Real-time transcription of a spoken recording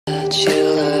she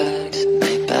likes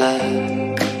me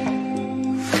back.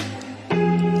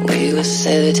 We were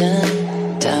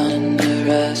sitting down in the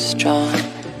restaurant,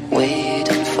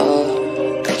 waiting for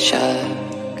the check.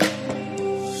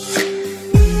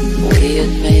 We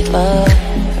had made love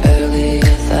earlier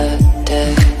that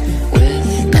day,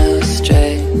 with no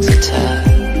strings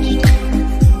attached.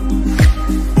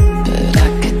 But I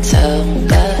could tell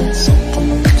that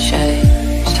something had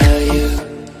changed, how you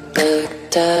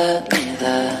looked at me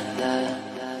that.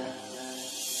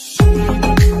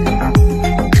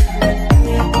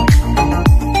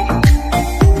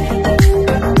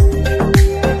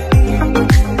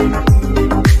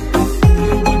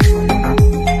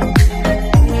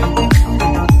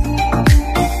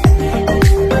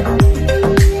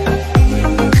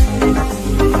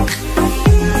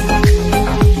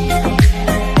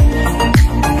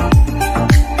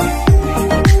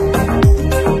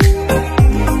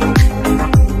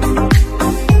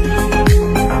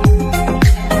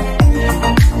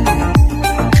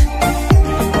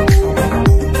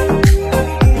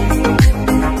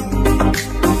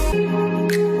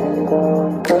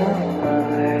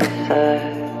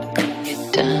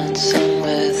 You're dancing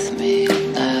with me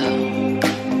now,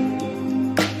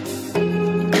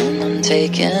 and I'm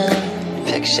taking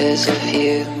pictures of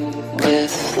you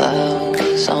with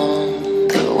flowers on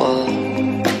the wall.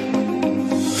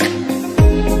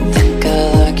 Think I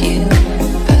like you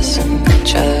best in the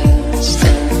dress,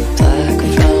 in black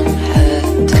from head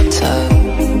to toe.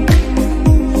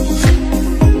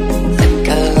 Think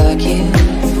I like you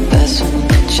best when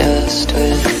you're just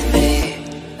with me.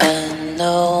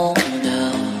 No, no,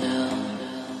 no.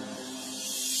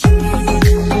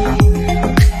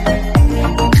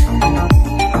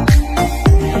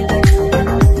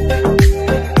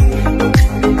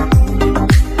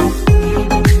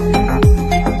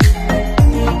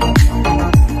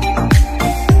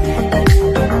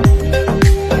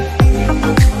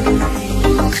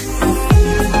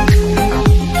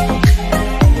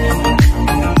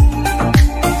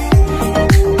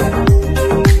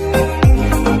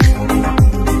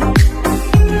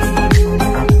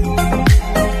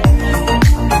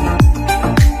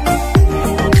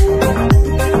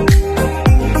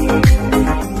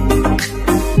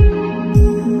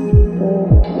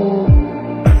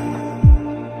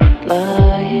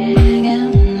 Lying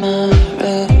in my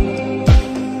room,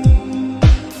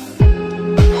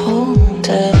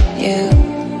 holding you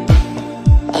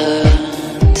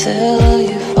until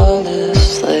you fall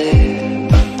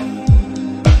asleep,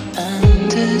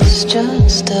 and it's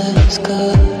just as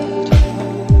good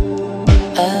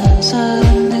as I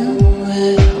knew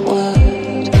it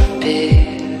would be.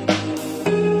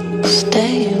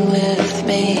 Stay with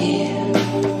me,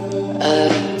 I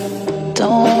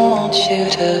don't want you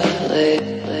to leave.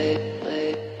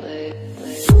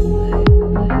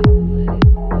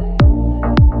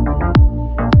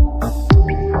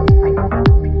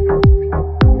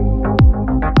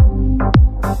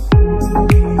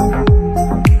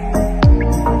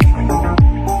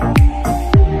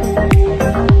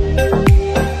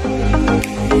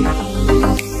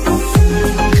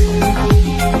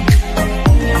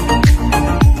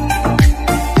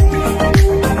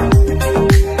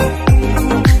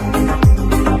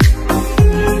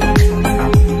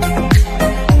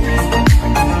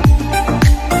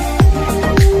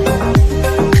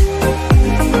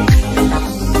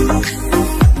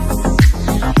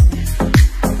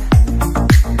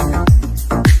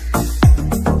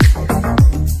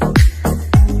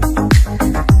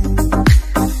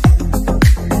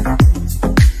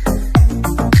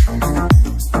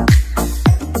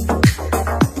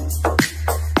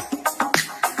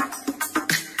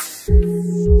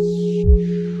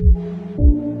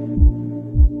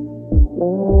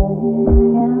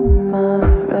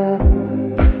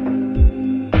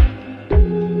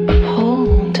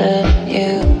 Holding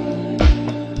you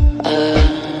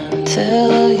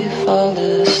until you fall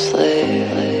asleep.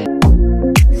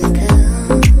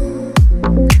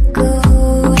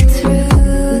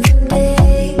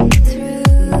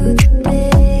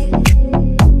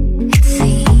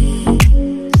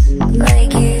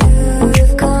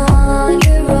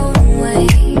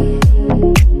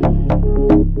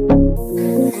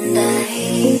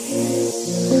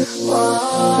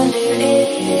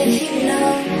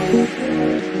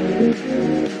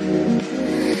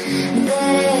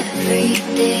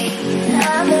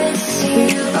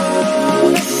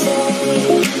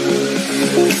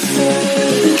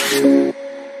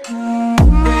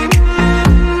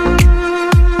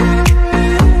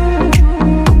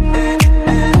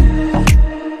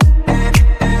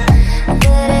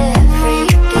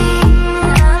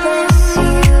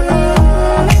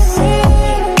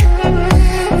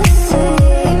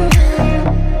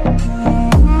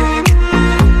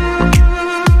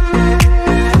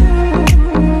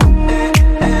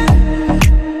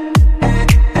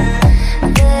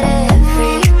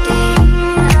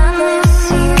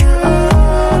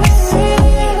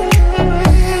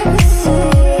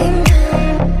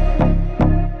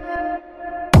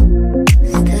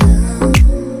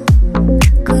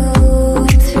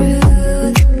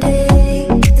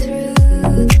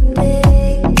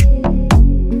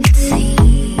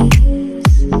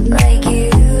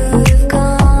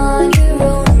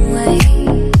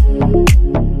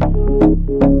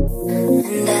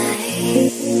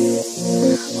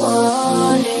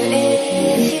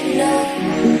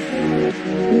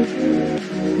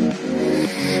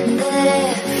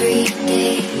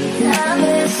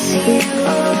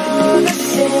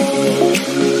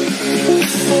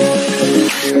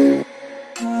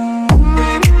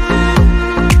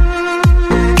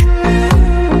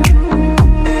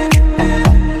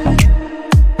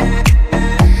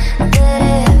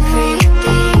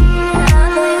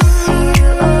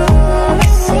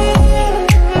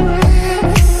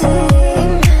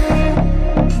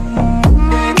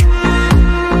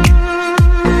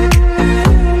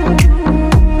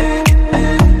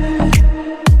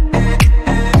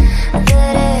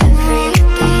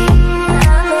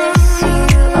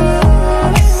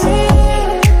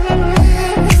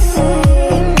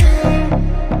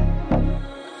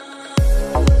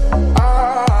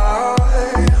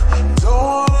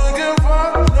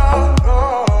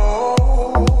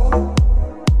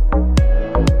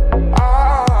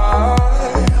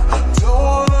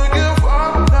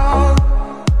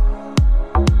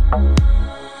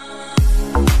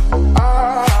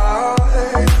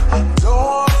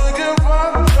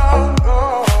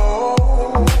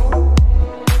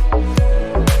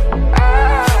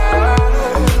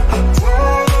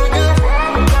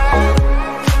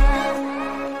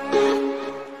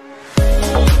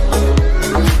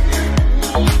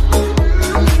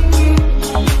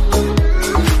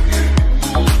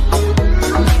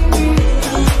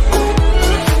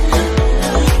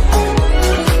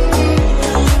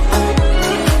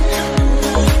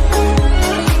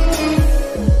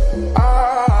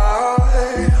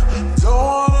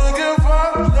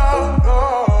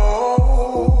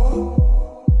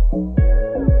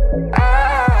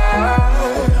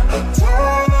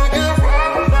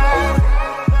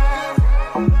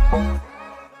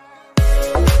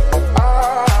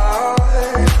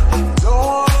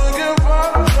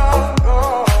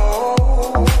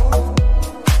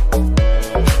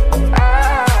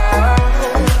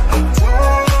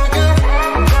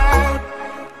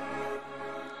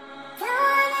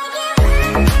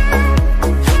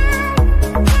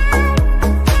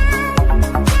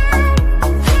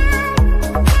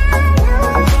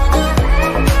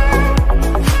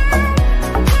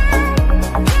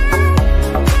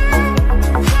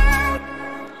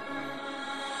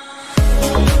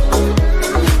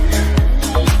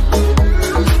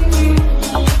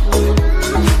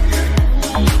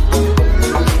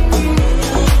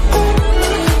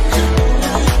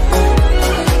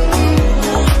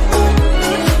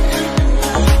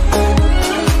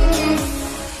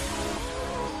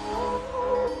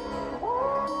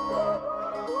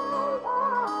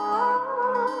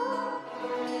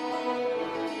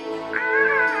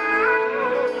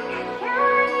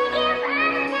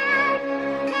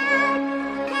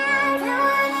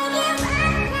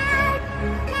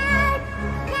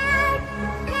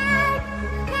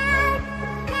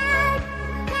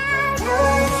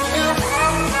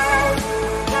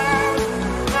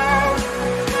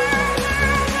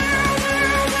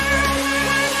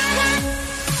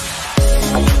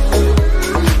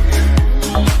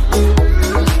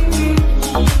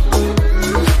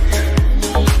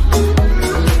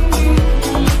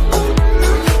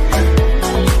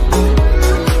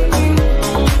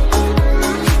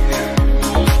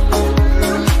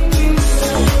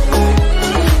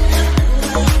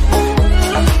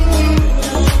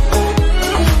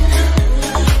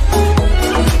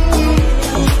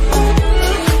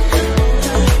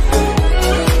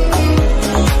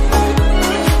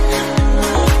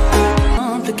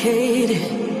 it.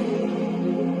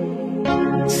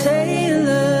 Say you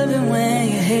love it when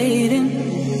you're hating,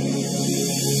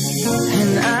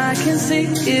 and I can see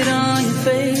it on your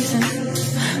face. And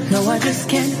no, I just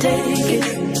can't take it.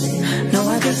 No,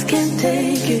 I just can't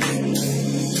take it.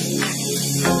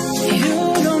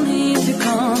 You don't need to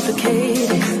complicate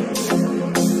it.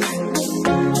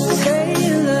 Say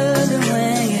you love it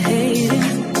when you're hating,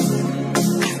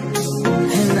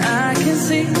 and I can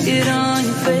see it on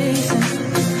your face. And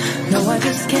no, I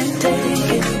just can't take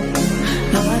it.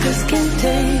 No, I just can't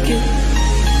take it.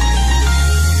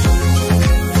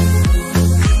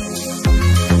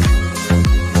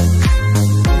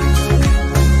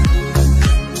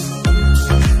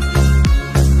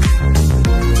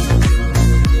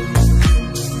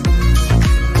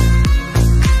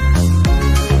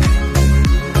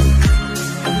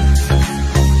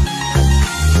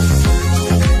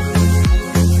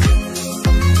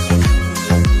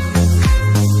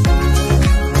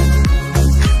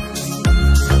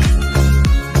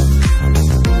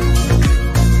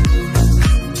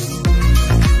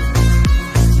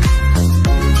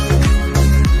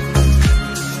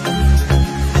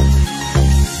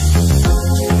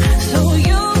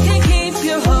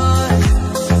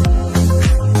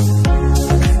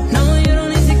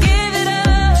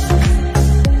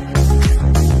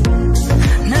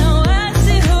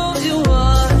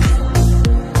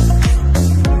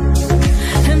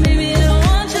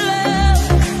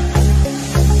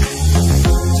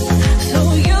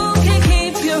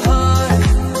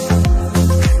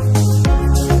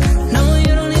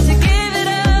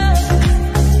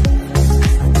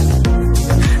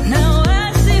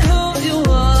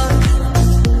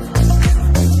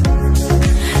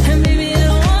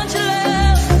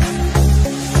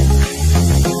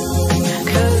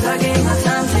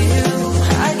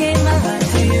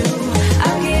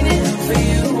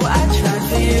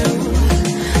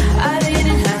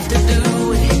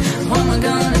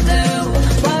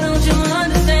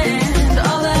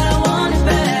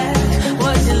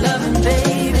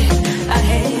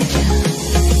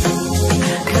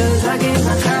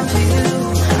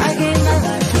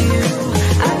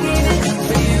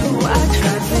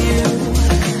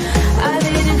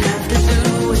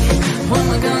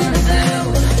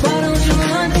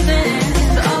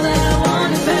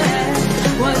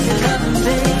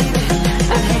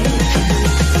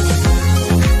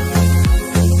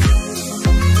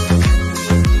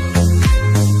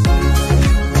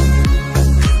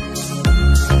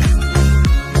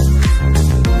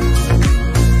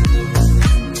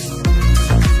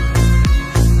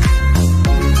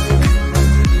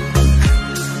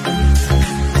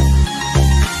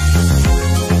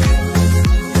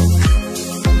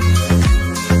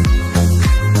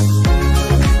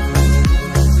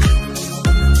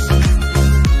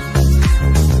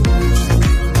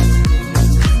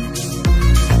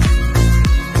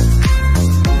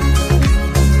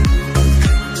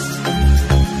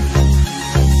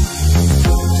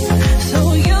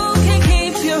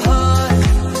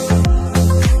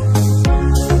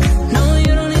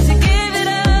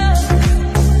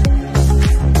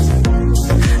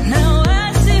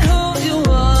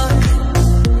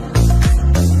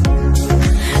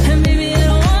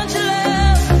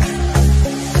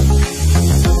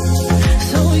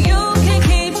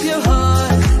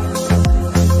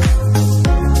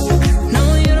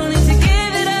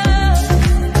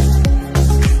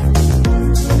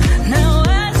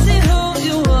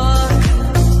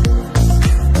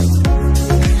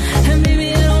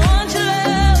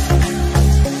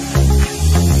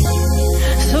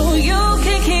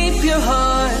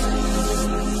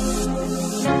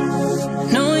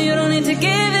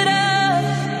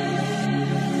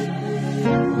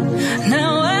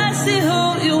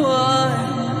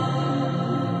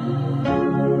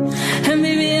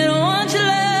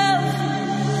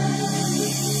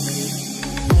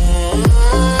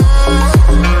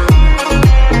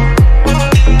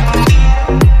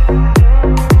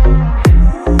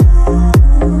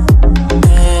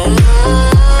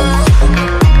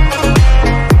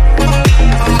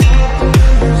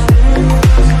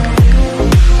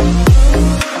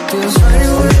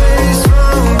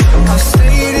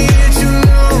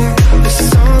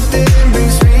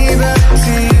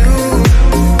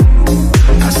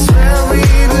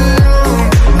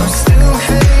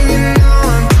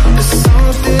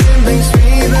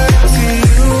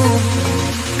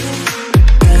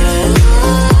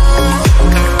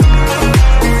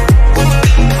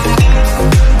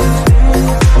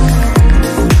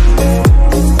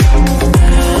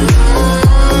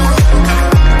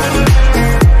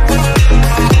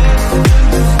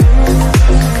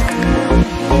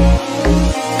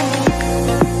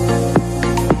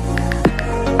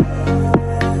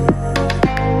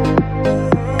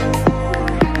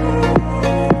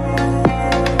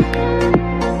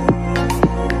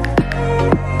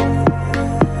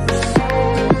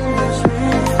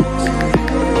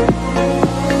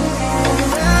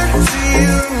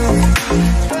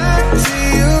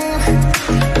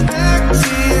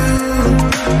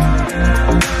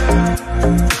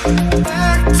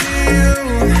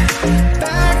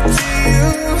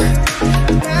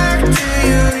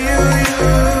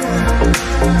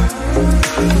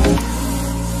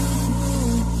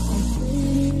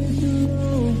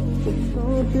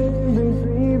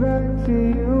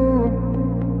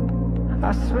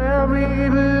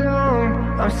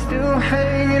 I'm still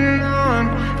hanging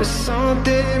on, but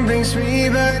something brings me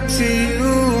back to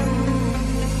you.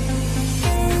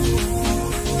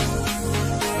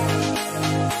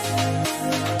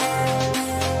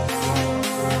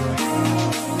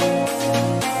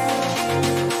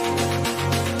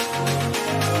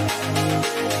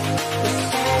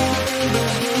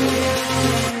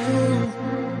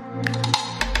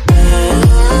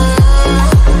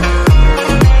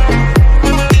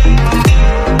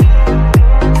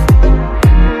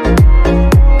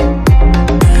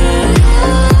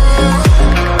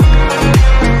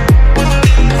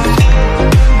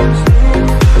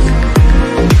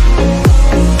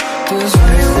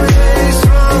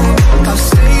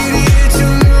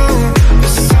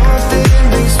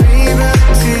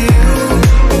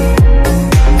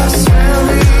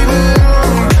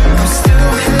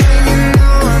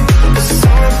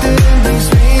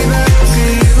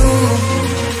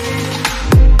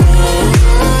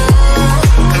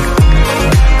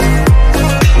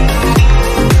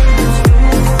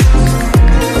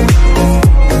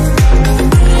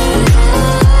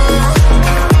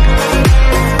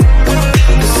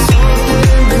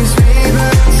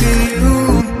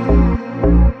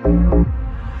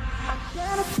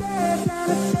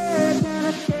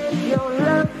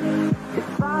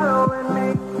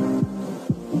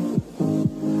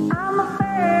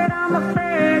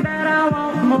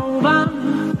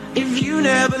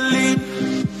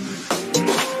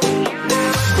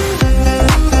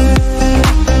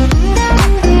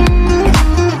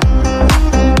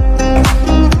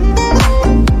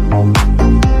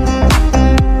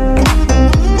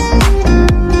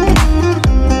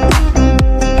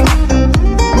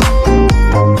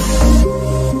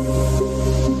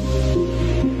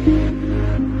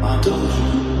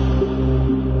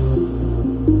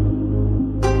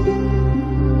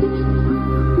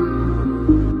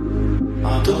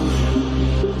 I do.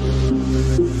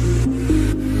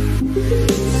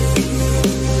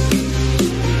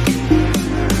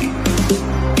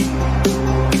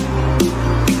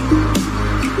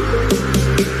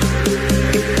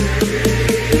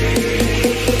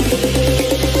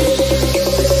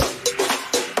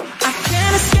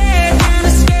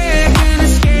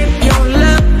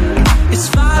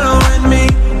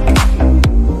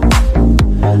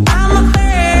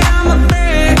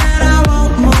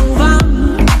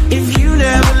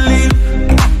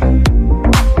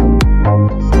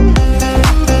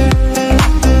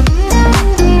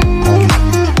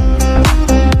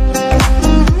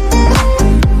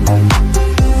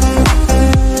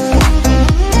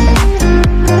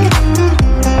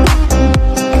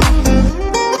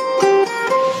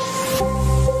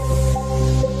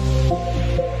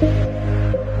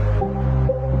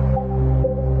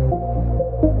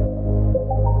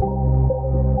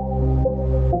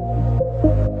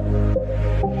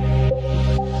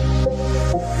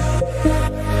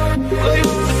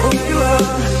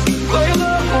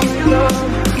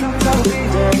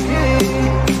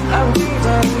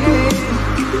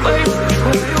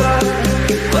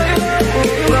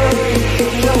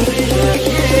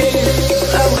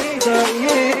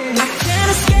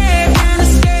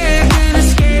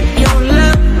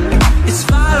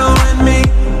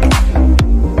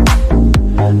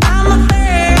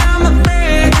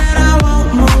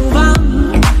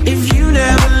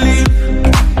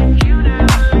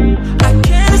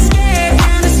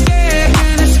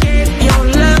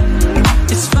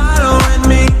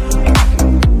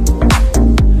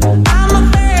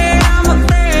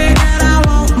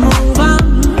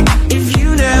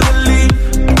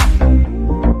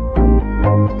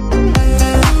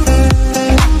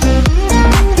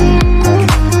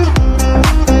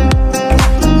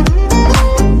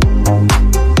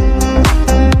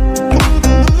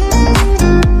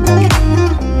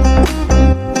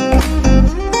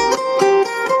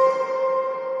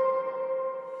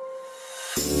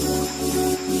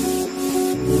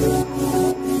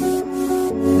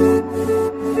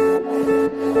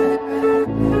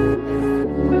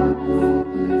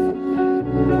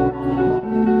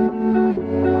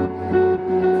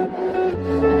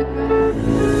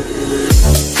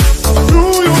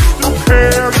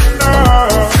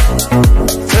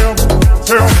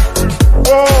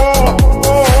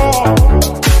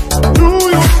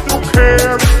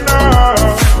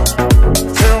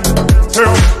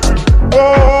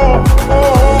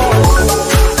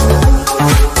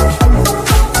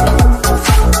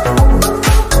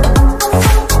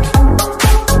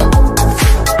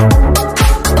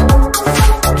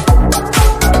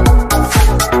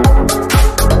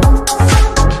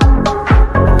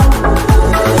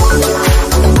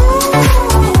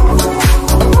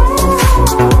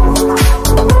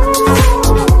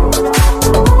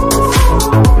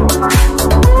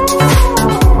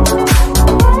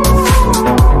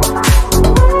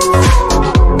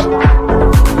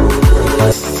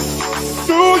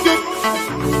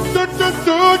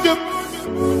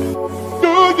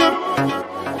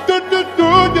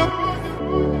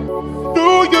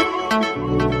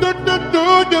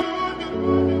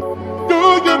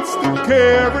 Still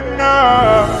care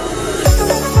enough?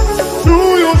 Do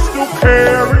you still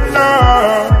care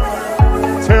enough?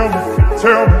 Tell me,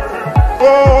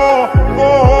 oh,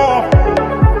 oh.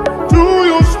 Do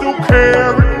you still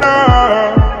care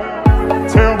enough?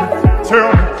 Tell me,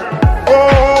 oh,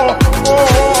 oh.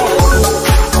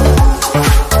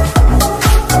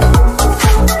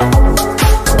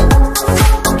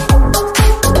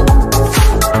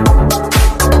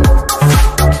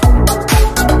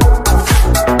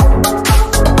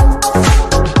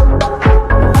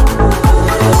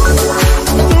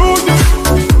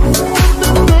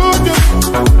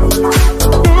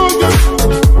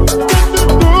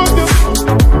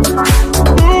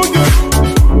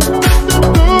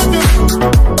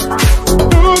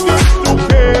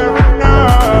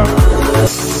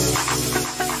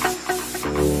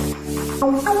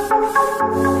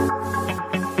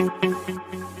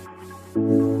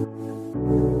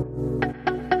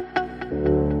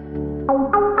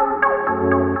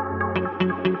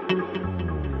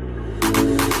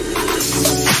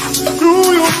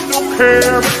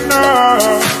 Care enough?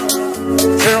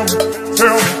 Tell me,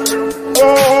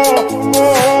 oh, oh.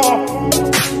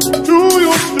 Do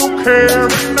you still care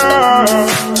enough?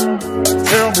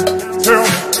 Tell me,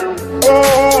 oh,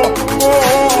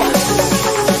 oh.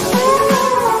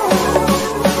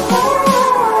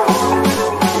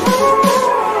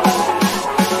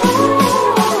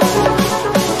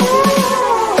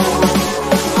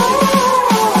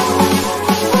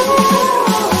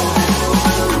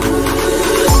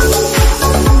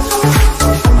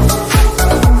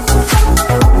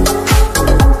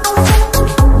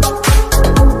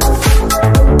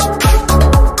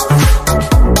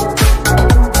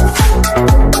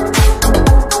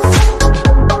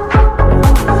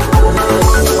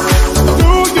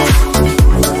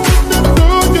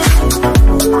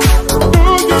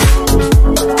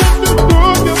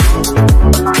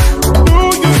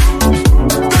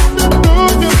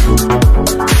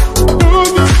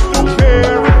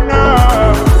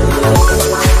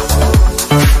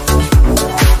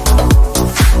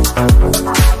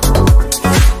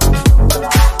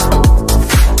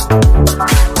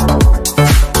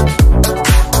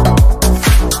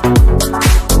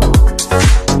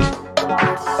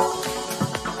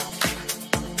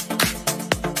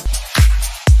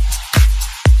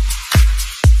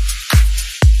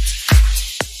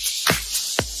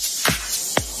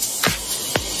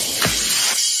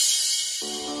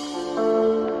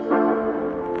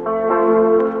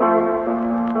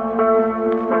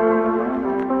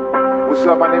 What's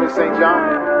up? My name is St. John.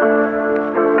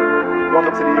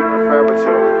 Welcome to the Ignorant Forever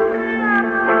Show.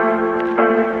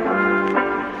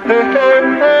 Hey, hey,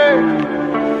 hey.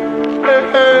 Hey,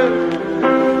 hey.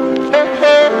 Hey,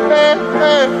 hey, hey,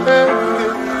 hey, hey.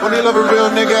 Only love a real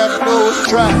nigga after those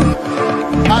trap.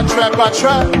 I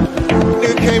trap.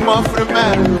 Nigga came off for the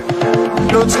map.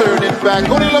 No turning back.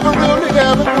 Only love a real nigga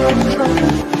after those trap.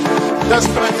 That's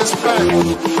fact.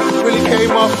 Really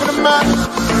came off for the map.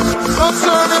 No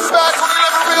turning back.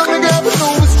 Real nigga ever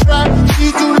know it's track. She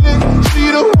too lit, she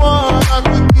the one I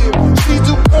could give. She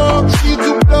too cold, she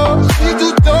too blow, she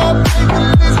too dope. Take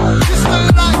a list, it's the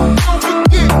life, don't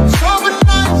forget. Sober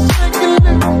nights, take a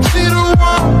list. She the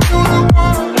one, you the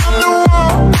one, I'm the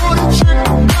one. For the trick,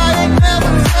 I ain't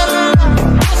never tell a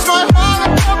lie. That's my heart,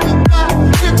 I'm up to die.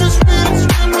 If it's real, it's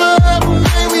real forever.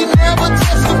 May we never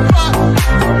testify.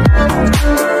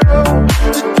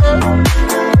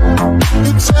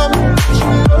 You tell me what you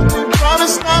love me.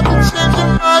 Promise not to change your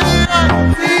body. I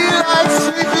feel like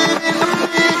sleeping in the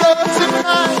mirror.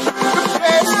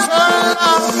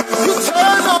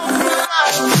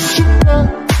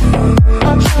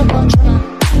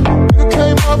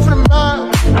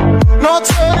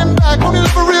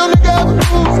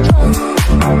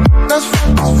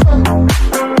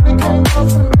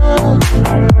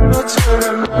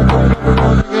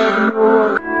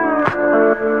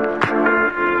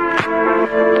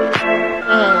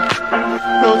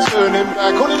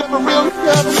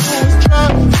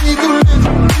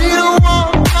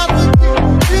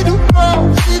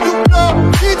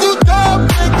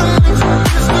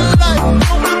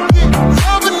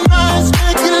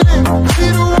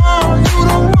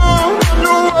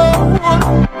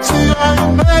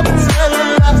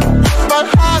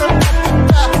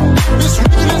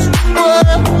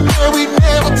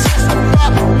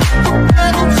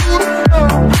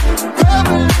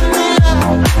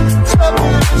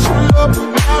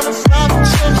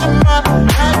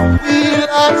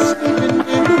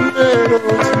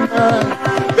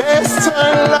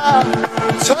 light,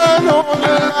 turn on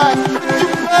the light. You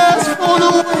pass for the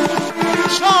wind,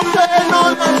 champagne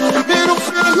on us, middle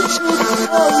finger to the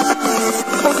sun.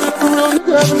 I'm never real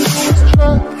nigga ever lose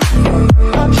track.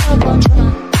 I try.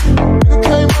 Nigga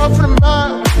came up from the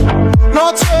mile, no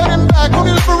turning back.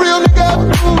 Only live a real nigga ever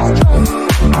lose track.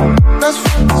 That's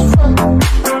fact.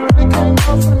 Nigga came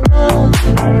up from the mile,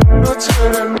 no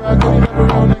turning back. Only live a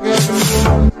real nigga ever lose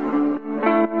track.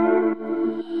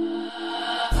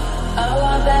 Oh,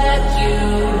 I bet you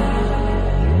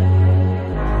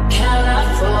cannot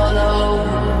follow.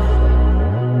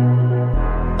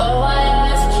 Oh, I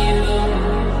ask you,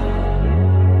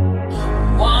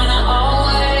 wanna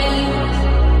always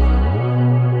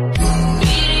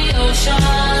be the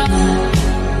ocean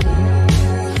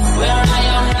where I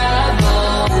am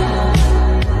rebel.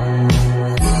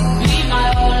 Be my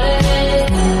only,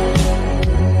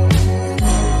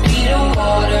 be the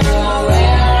water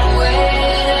where I'm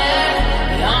waiting.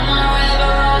 I'm a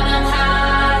rebel.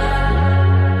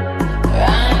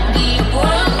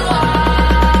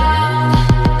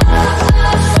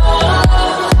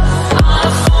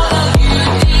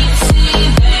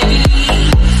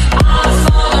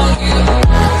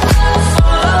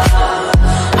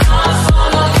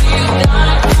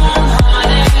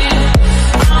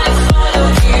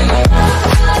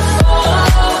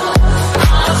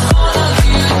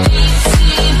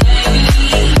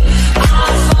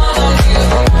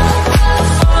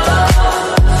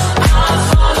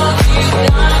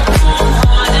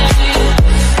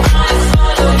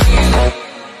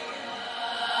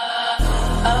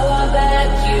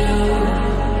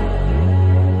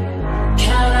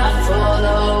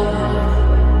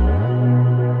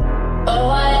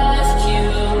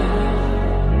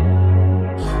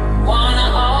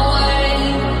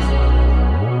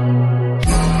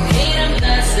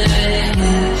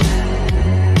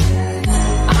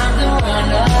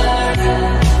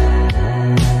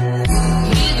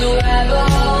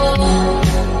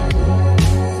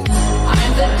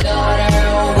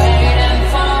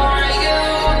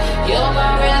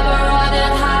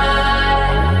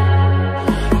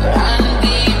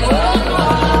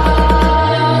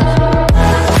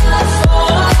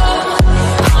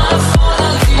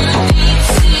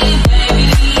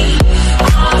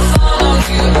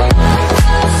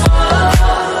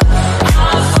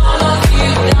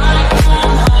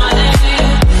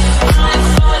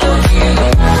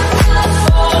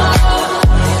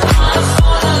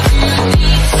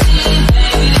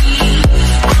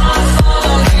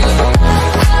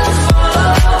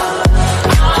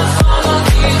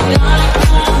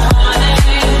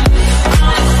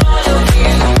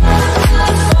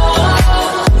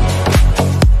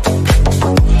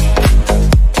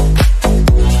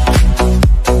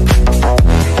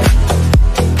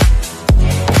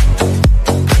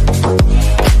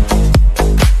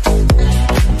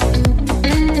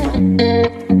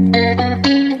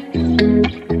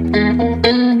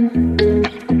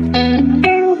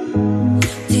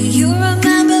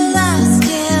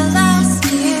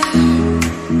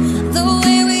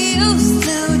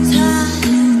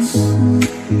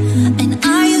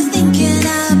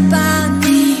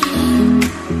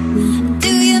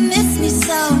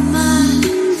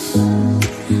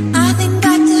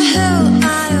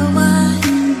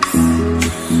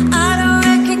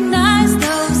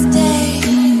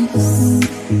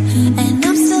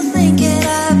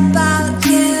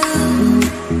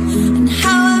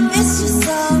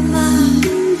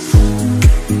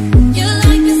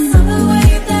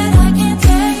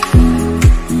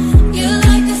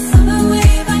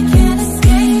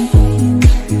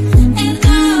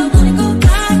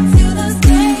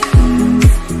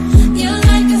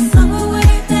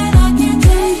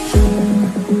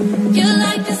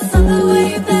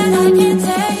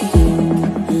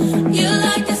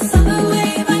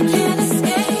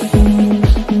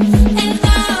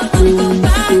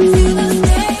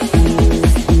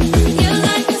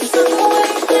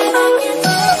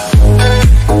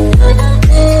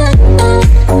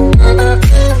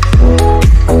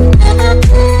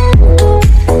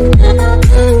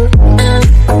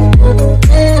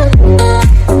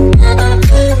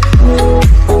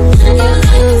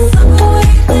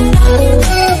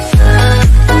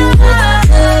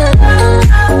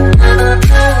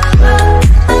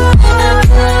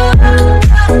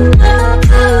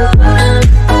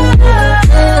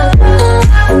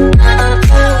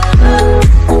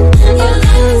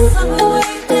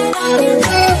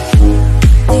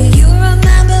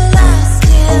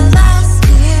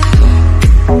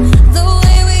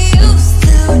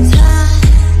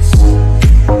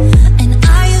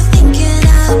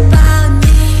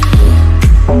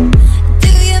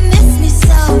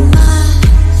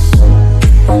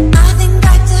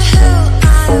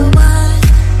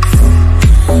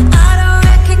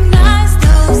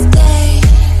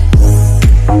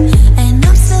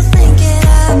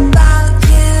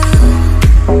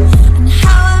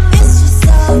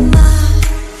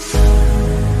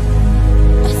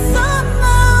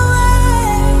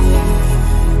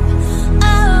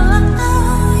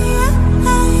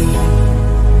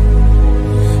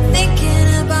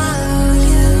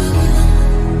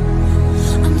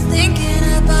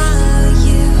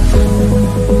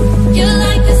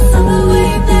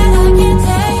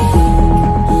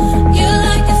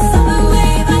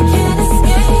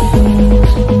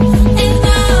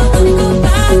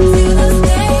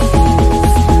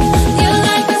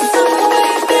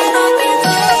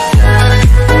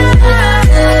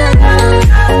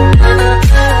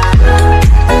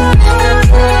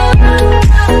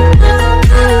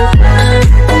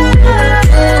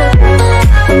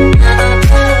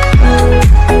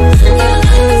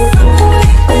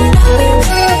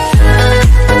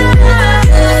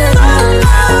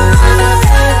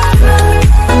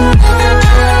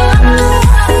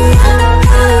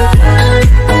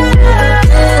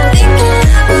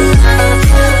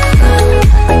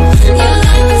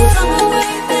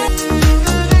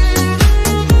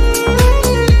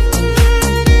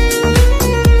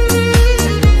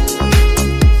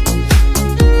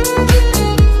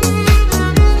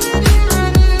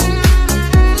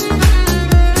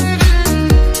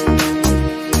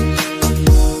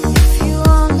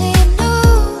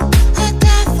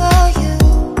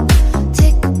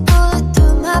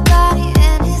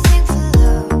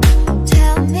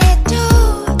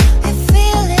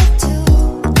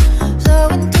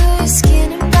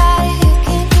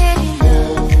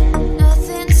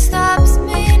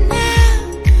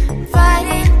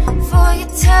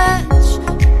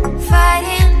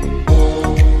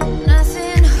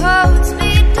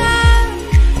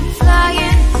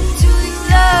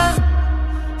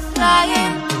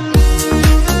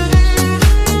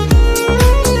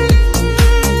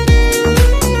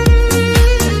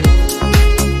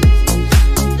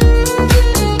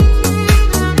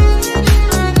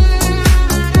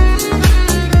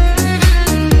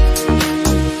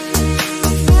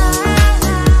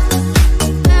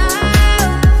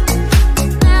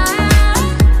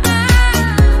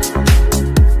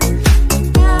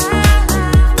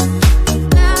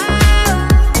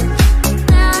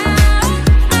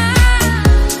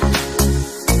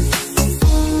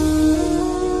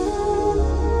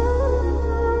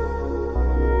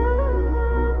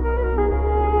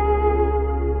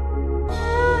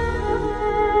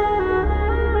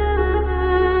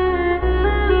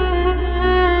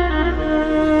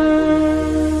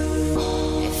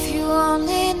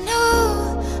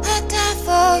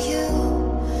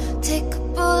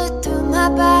 my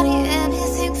body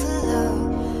anything for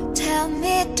love. Tell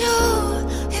me, do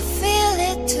you feel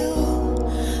it too?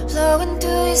 Flowing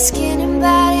through your skin and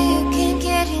body, you can't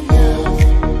get enough.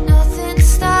 Nothing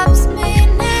stops me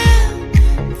now.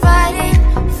 I'm fighting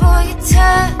for your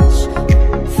touch,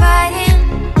 fighting.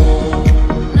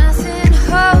 Nothing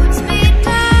holds me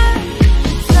down.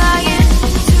 Flying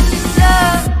to your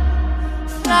love,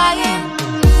 flying.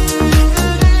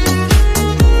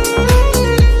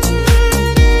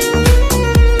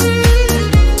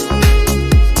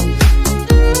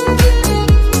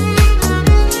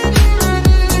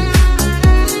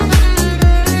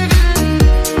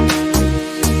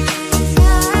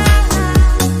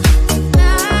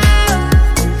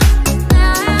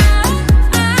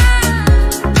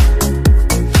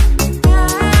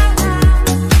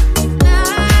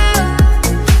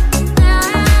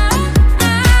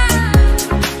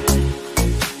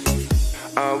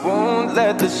 I won't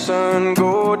let the sun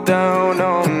go down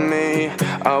on me.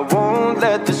 I won't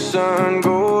let the sun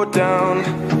go down.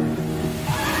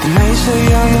 The night's so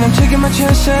young and I'm taking my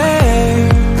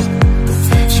chances.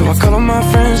 So I call on my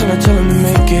friends and I tell them to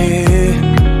make it.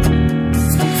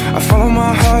 I follow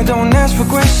my heart, don't ask for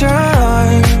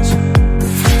questions.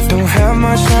 Don't have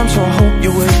much time, so I hope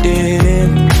you're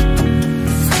waiting.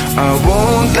 I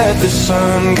won't let the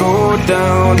sun go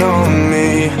down on me.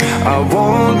 I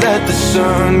won't let the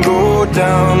sun go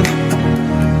down.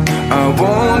 I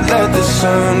won't let the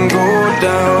sun go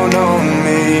down on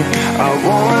me. I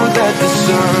won't let the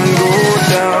sun go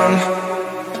down.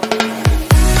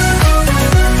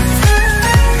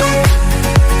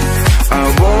 I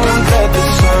won't let the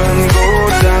sun go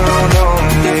down on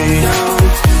me.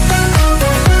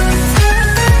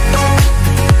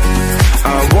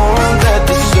 I won't let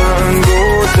the sun go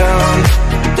down.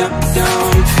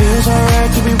 Feels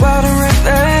alright to be wild and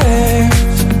reckless,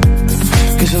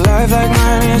 'cause a life like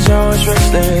mine is always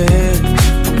restless.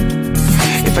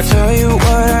 If I tell you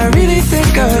what I really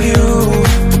think of you,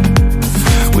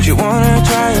 would you wanna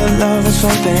try your love with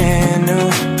something new?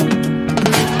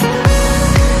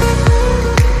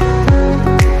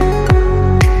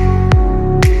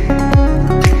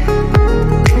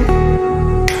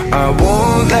 I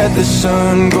won't let the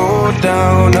sun go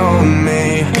down on me.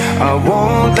 I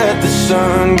won't let the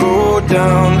sun go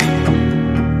down.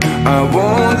 I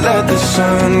won't let the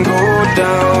sun go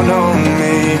down on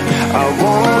me. I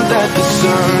won't let the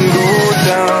sun go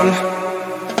down.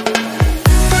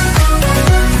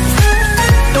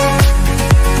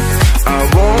 I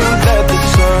won't let the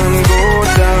sun go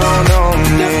down on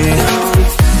me.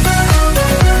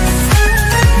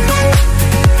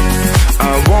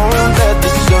 I won't let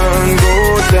the sun go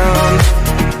down.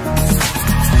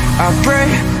 I pray,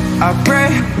 I pray,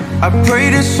 I pray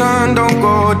the sun don't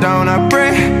go down. I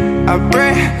pray, I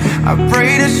pray, I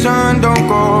pray the sun don't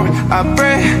go. I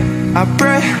pray, I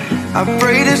pray, I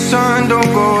pray the sun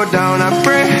don't go down. I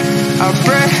pray, I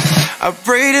pray, I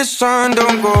pray the sun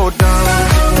don't go down.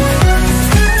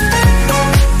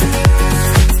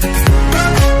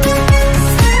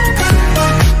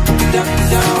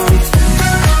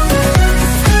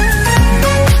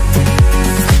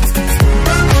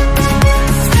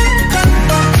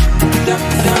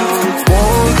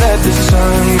 Won't let the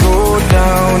sun go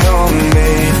down on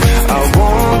me. I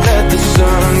won't let the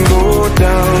sun go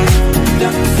down.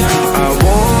 I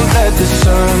won't let the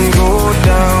sun go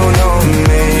down on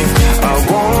me. I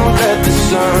won't let the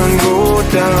sun go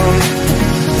down.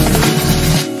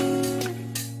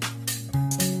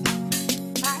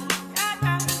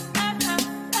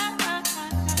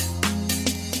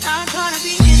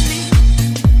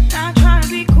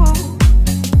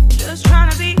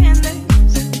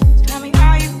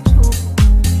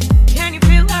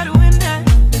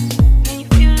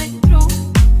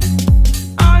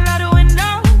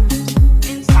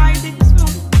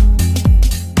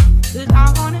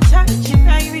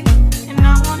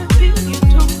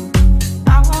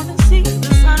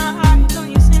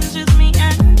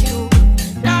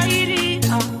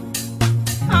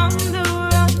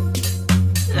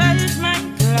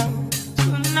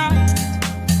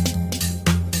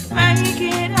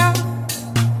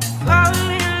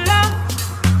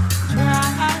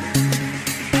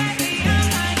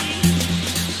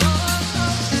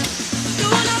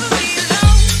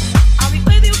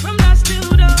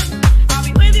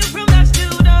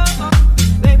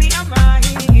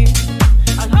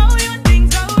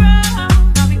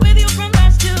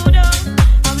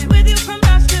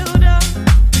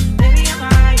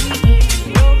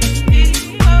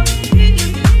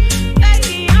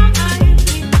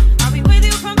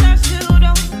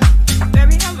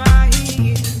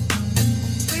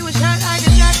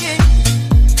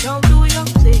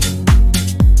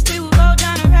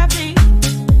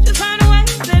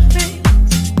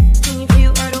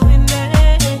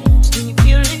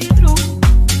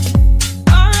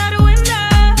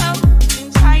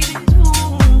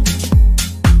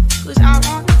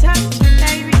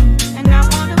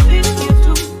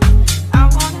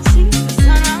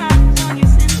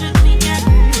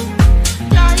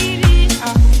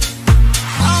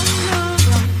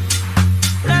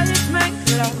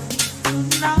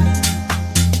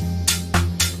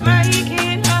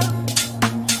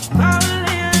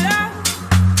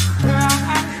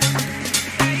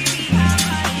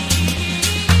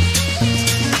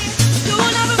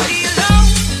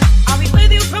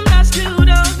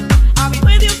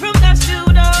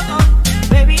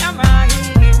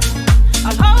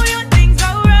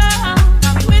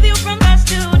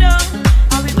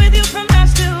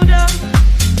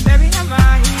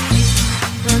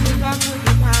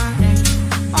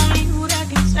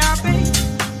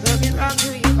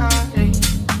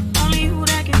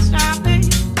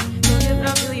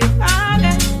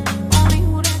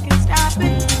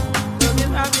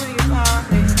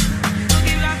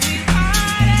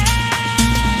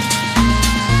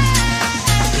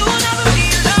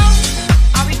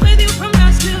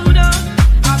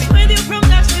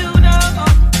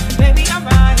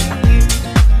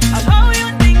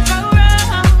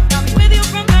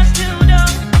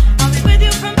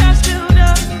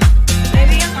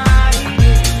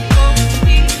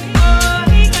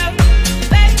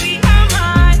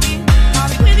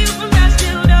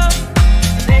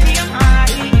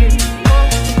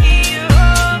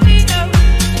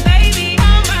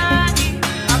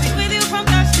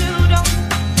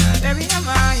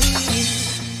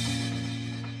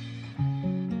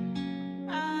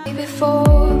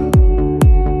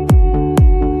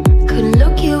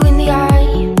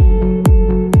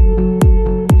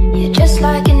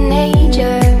 like an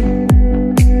angel.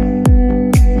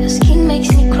 Your skin makes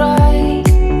me cry.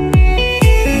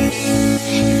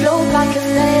 You float like a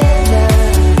feather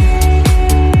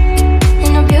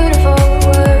in a beautiful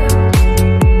world.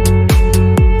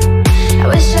 I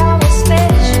wish I was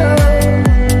special.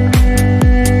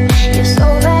 You're so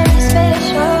very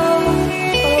special.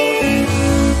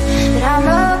 But I'm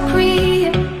a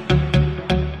creep.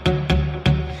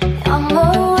 I'm a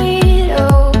weirdo.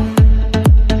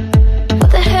 What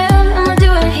the hell am I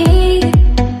doing here?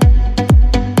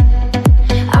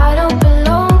 I don't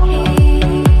belong here.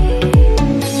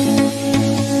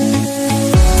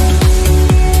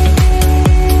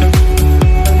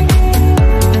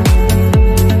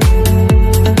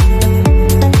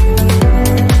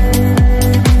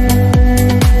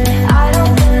 I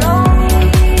don't belong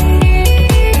here.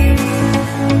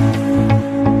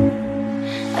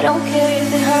 I don't care if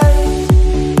it hurts.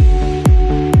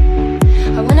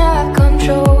 I wanna have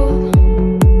control.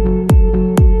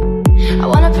 I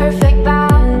want a perfect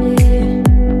body.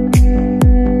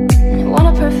 I want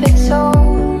a perfect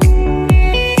soul.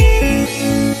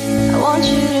 I want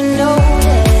you to know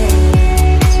that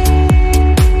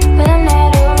when I'm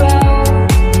not around,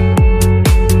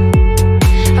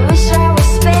 I wish I was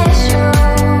special.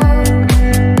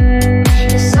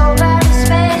 You're so very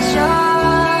special.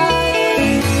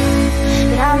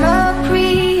 But I'm a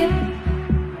creep.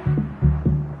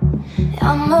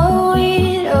 I'm a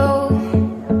weirdo.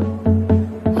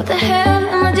 What the hell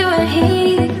am I doing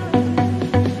here?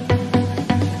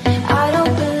 I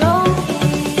don't belong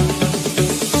here.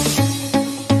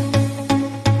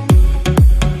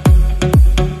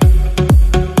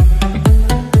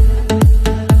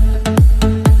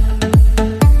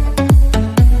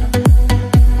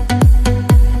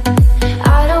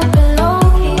 I don't belong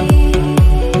here.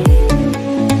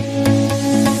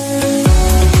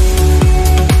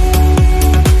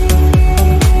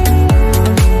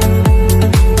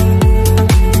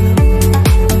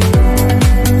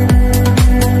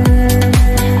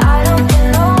 I don't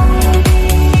belong here.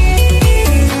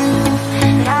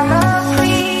 I'm a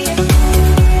creep.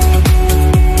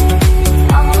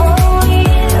 I'm a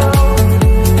weirdo.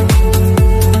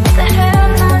 What the hell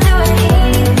am I doing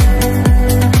here?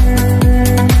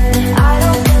 I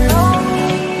don't belong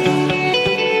here.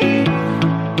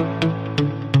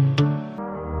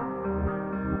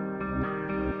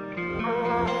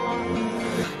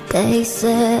 They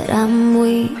said I'm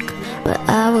weak, but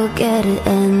I will get it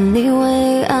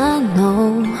anyway. I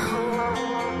know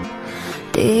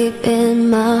deep in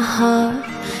my heart,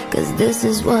 'cause this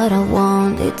is what I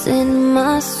want, it's in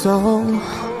my soul.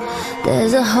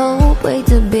 There's a hope way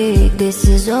too big, this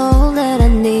is all that I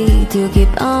need to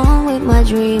keep on with my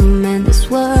dream in this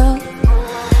world.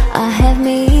 I have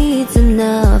me, it's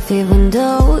enough, even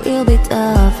though it'll be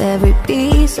tough. Every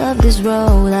piece of this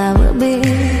road I will be.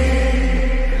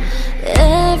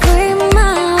 Every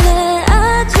mile that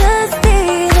I just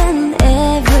did and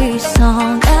every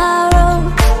song I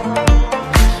wrote,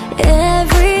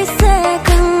 every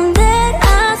second that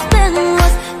I spent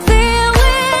was filled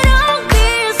with all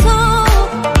this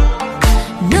hope.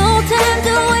 No time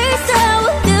to waste, I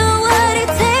will do what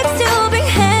it takes to bring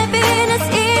happiness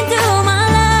into my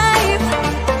life.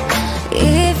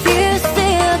 If you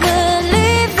still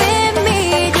believe in me,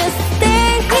 just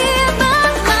stay here by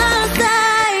my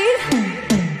side.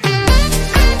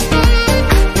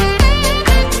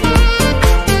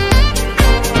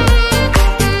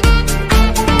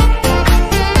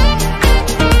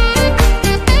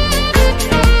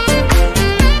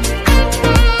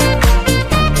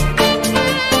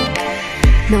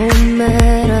 No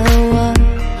matter what,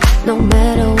 no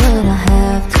matter what I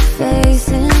have to face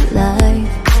in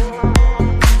life,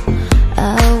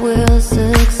 I will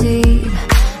succeed.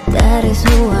 That is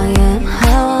who I am,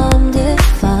 how I'm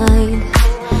defined.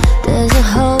 There's a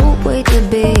hope way too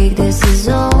big, this is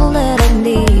all that I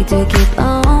need to keep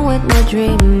on with my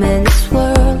dream in this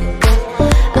world.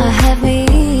 I have me,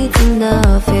 it's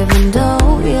enough, even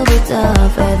though it'll be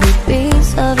tough. Every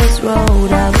piece of this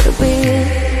road I will be.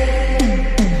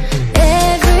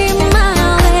 Every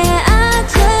mile that I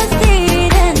just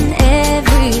did and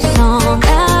every song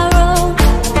I wrote,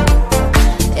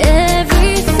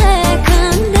 every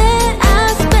second that I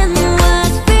spent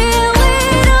was filled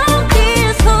with all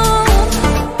this hope.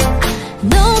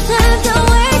 No time to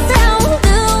waste, I will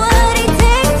do what it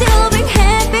takes to bring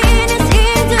happiness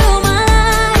into my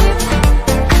life.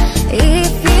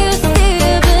 If you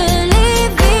still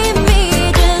believe in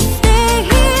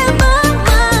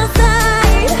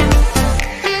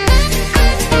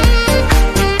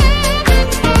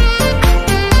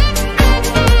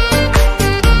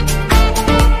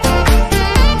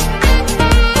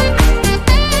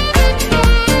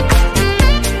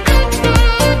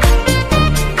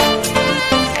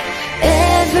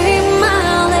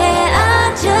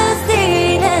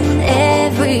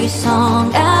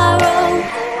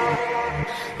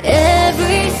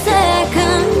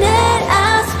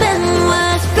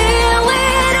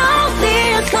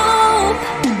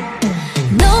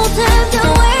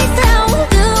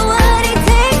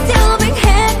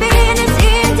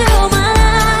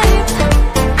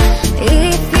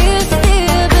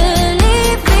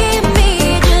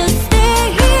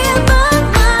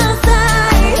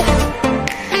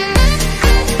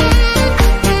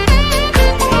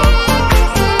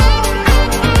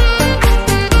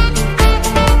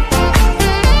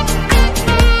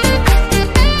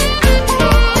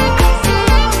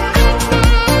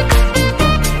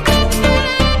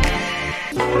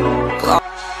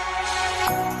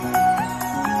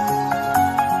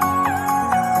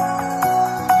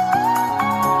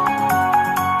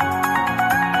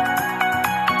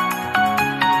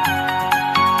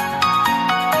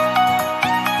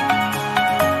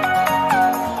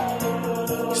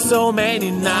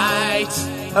many nights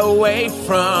away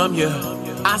from you,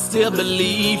 I still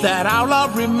believe that our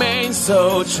love remains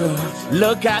so true.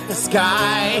 Look at the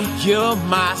sky, you're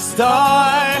my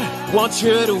star. Want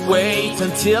you to wait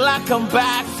until I come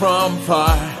back from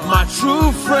far. My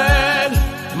true friend,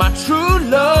 my true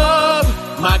love,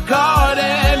 my God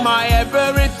and my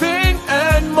everything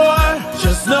and more.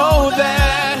 Just know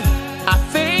that I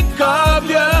think of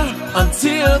you.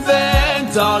 Until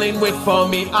then, darling, wait for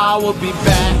me, I will be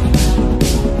back.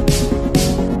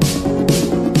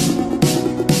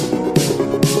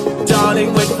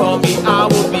 Darling, wait for me, I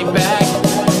will be back.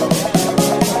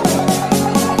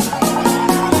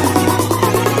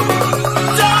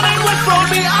 Darling, wait for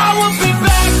me, I will be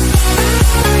back.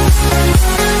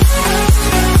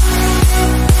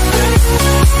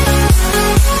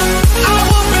 I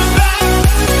will be back.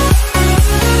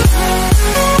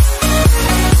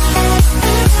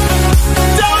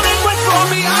 Darling, wait for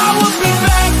me, I will be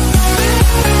back.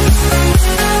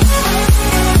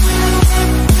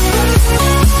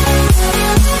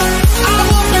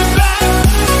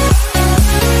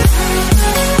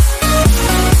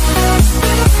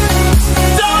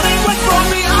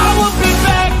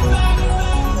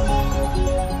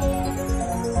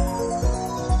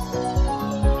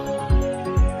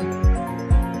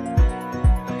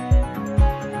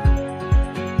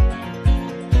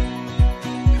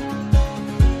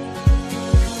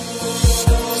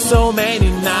 So many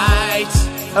nights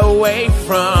away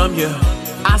from you,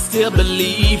 I still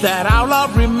believe that our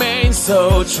love remains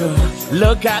so true.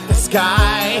 Look at the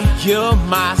sky, you're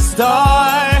my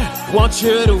star. Want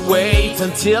you to wait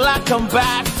until I come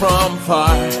back from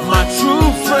far. My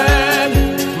true friend,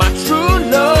 my true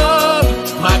love,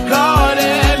 my God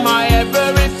and my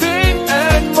everything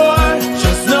and more.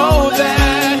 Just know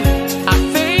that I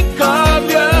think of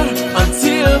you.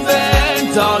 Until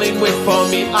then, darling, wait for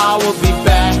me, I will be back.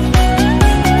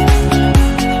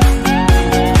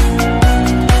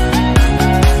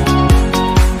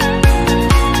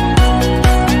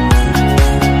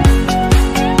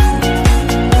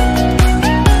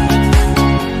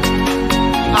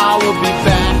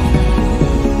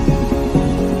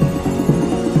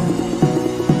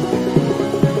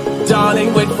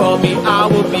 Darling, wait for me, I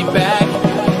will be back.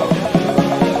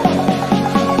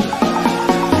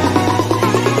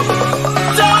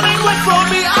 Darling, wait for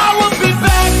me, I will be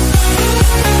back.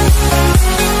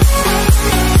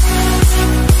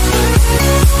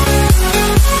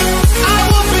 I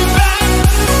will be back.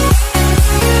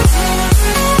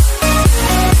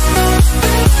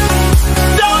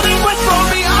 Darling, wait for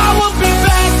me, I will be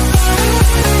back.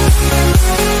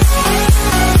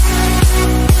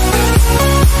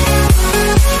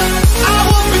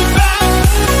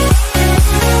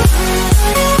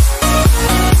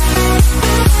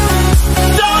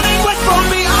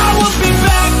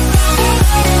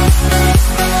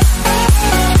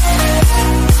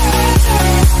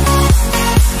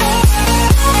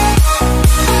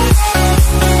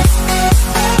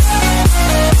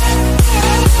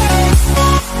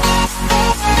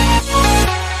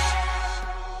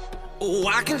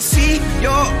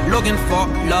 Looking for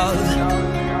love.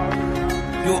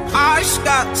 Your eyes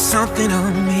got something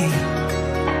on me.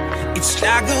 It's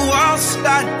like the walls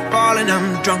start falling.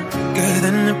 I'm drunker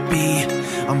than a bee.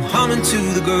 I'm humming to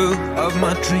the girl of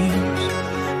my dreams.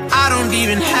 I don't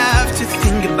even have to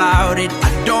think about it.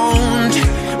 I don't.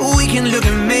 We can look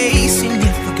amazing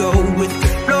if we go with the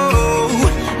flow.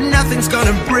 Nothing's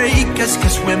gonna break us,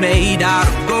 'cause we're made out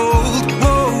of gold.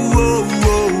 Whoa, whoa,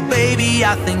 whoa, baby,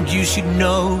 I think you should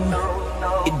know.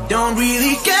 It don't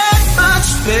really get much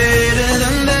better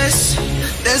than this.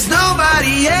 There's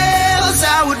nobody else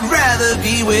I would rather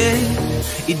be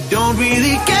with. It don't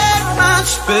really get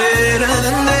much better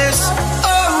than this.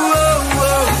 Oh, oh,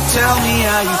 oh, tell me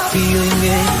how you feeling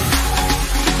it.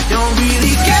 It don't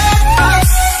really get much.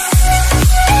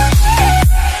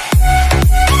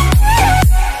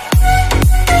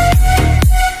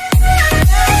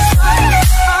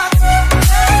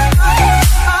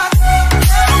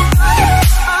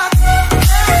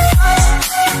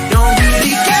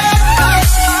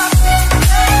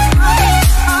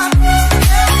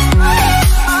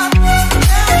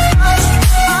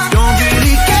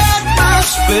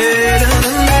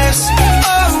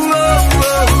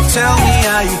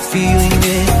 Feeling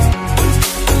it,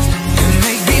 you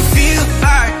make me feel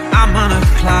like I'm on a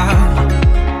cloud.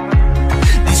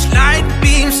 These light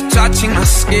beams touching my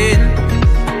skin.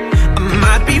 I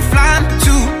might be flying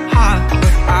too high,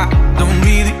 but I don't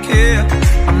really care.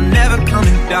 I'm never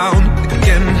coming down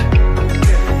again.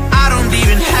 I don't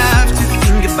even have to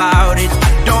think about it.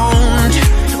 I don't.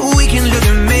 We can look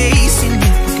amazing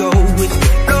if we go with the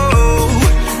flow.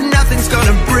 Nothing's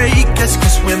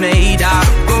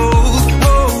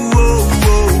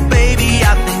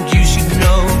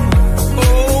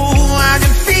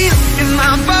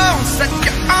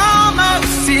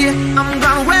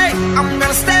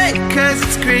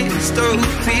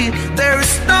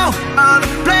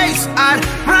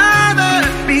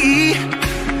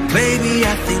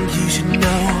I think you should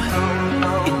know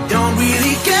it don't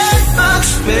really get much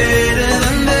better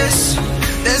than this.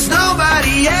 There's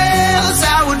nobody else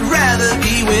I would rather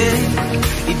be with.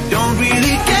 It don't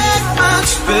really get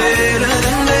much better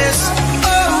than this.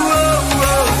 Oh, oh,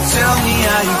 oh, tell me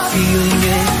how you feeling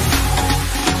it.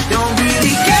 Don't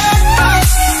really get much.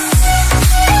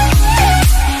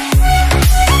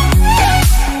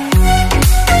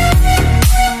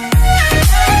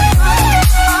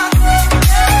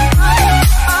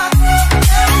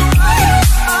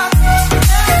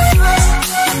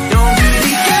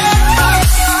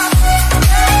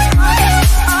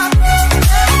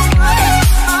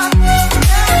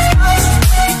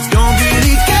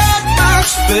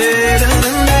 Better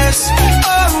than this.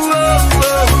 Oh, oh,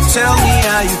 oh, tell me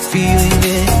how you feeling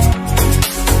it.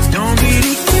 Don't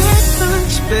really get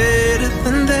much better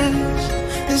than this.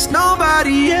 There's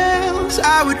nobody else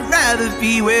I would rather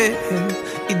be with.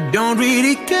 It don't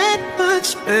really get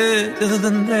much better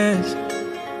than this.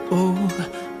 Oh,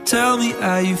 tell me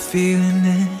how you feeling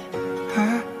it.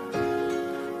 Huh?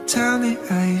 Tell me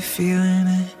how you feeling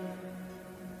it.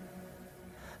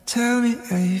 Tell me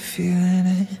how you feeling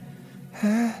it.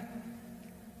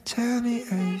 Tell me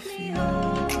how you feel.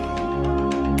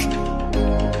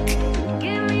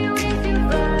 Give me with your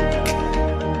vibe.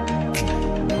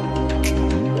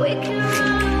 We can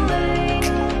run away.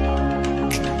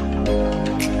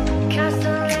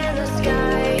 Castle in the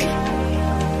sky.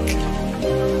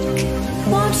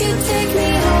 Won't you take me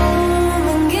home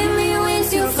and give me wings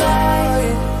to fly?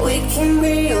 We can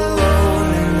be alone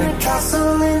in the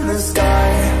castle in the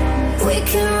sky. We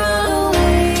can run away.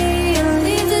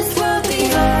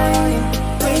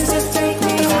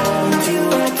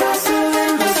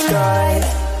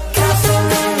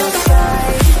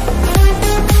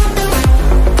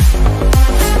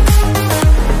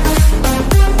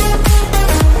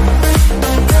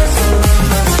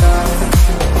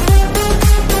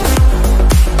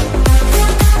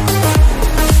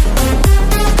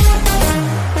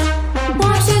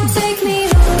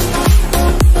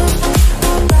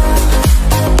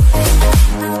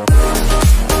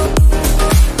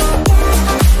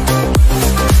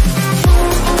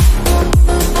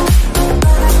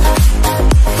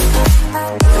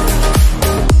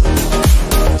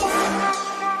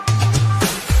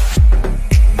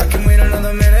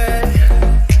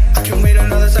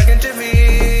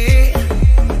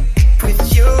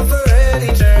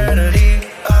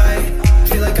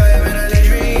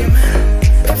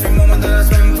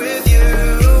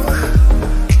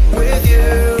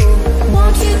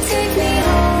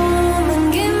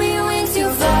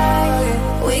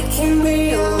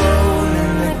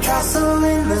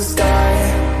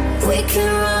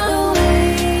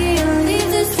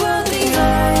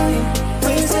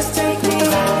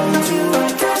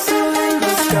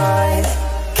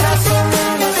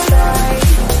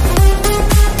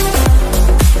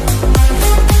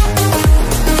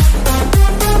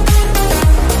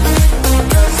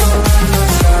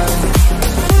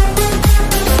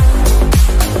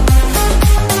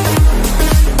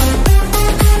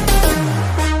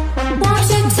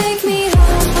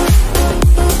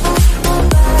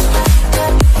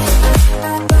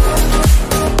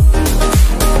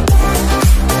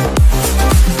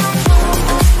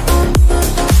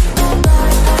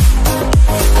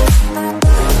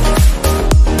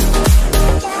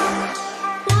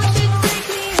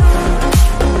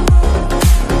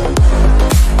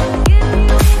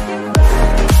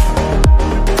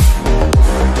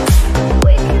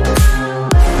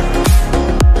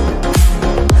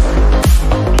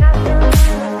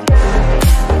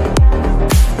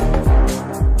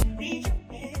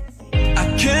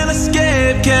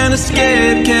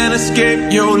 Can't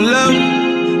escape your love.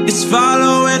 It's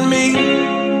following me.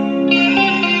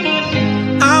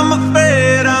 I'm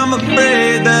afraid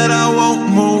that I won't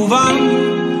move on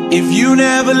if you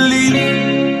never leave.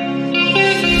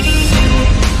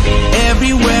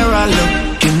 Everywhere I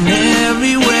look and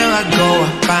everywhere I go,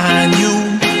 I find you.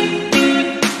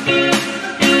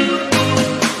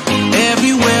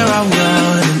 Everywhere I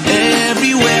run and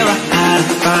everywhere I hide,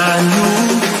 I find you.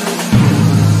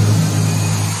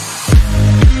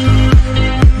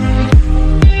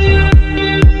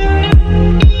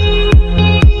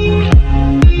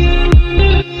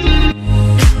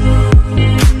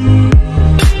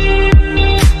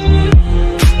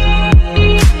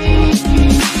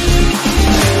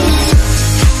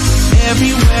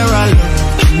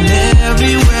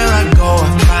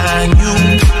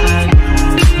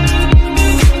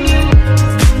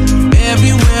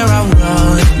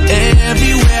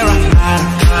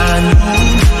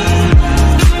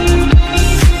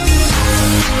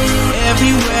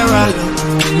 Everywhere I look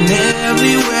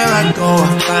Everywhere I go,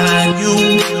 I find you.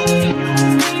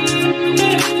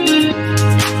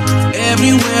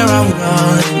 Everywhere I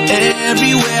run,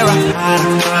 everywhere I hide,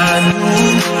 I find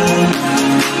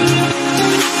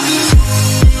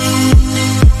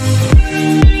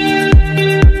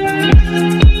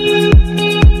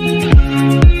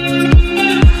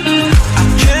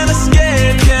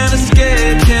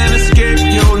Can't escape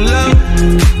your love.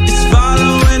 It's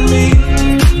following me.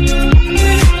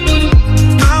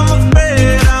 I'm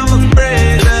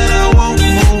afraid that I won't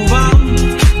move on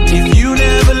if you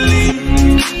never leave.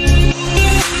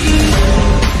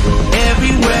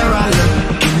 Everywhere I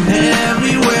look and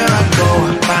everywhere I go,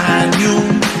 I find you.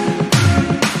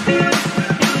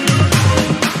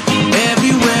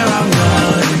 Everywhere I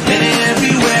run and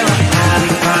everywhere I hide,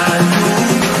 I find you.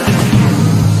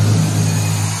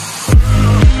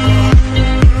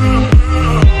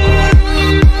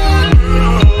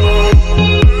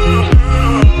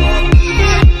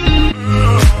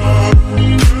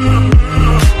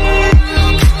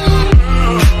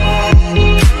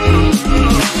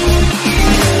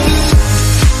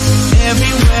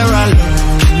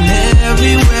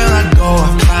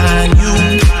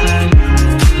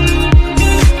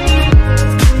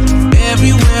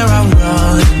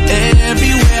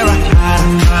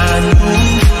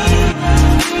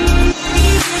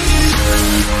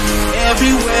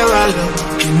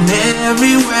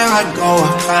 Everywhere I go, I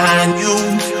find you.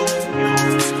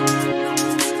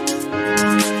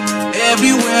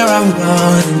 Everywhere I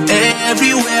run,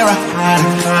 everywhere I hide, I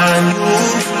find you.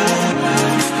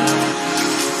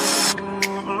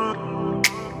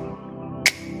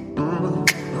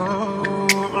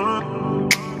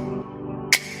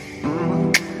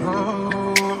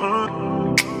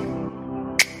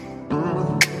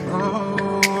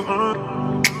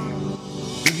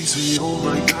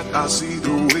 I see the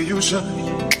way you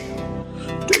shine.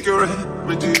 Take your hand,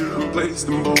 my dear, and place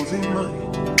them both in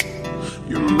mine.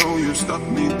 You know you stopped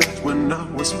me back when I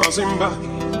was passing by,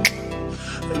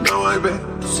 and now I beg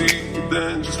to see you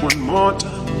then just one more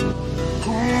time.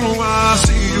 Oh, I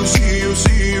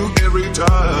see you every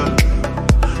time.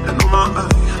 And on my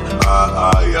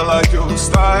I like your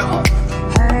style.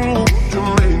 Oh, you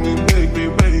make me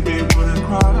wanna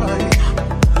cry.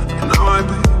 And now I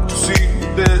beg to see you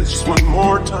dance just one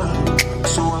more time.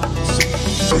 So I say,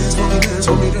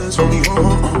 dance for me,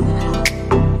 oh.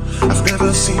 I've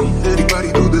never seen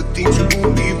anybody do the things you do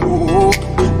before.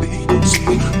 They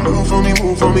say,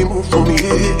 move for me,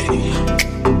 yeah.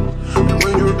 And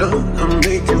when you're done, I'll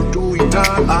make you do it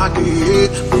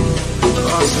again.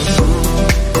 I say,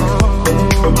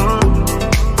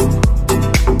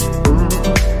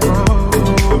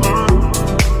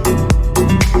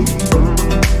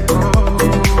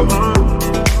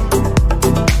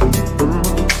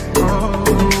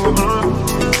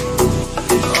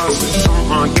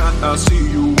 I see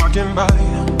you walking by.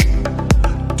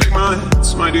 Take my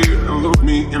hands, my dear, and look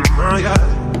me in my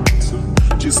eyes.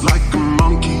 Just like a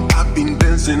monkey, I've been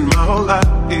dancing my whole life.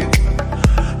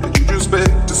 And you just beg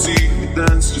to see me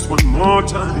dance just one more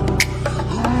time.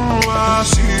 Oh, I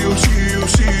see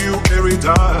you every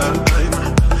time.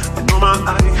 And on my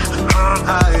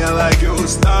eye, I like your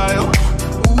style.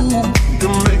 Ooh, you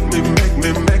make me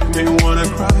wanna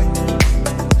cry.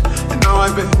 And now I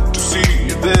beg to see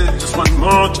you then just one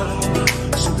more time.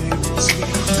 So baby, say,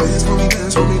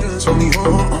 dance for me, oh.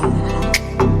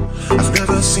 I've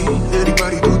never seen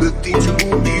anybody do the things you do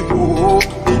before.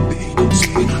 Baby,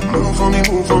 say,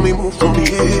 move for me,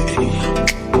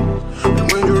 yeah.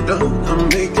 And when you're done, I'll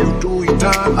make you do it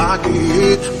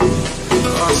again.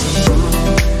 I say,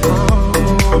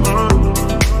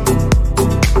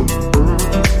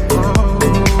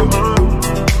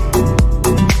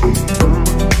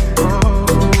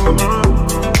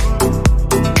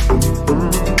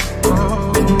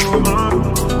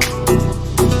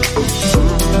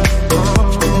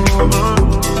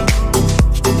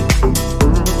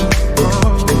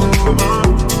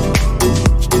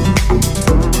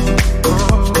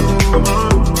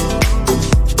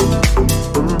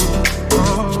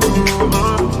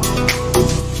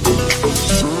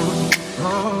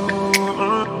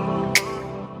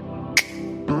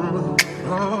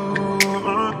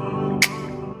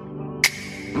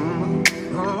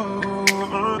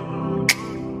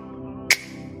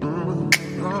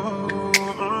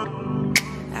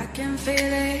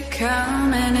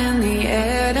 coming in the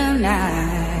air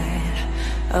tonight.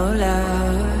 Oh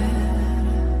Lord,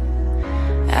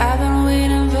 I've been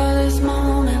waiting for this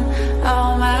moment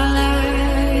all my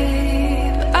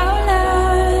life. Oh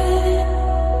Lord,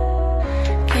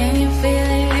 can you feel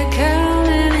it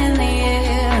coming in the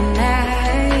air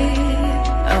tonight?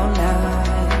 Oh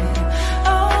Lord,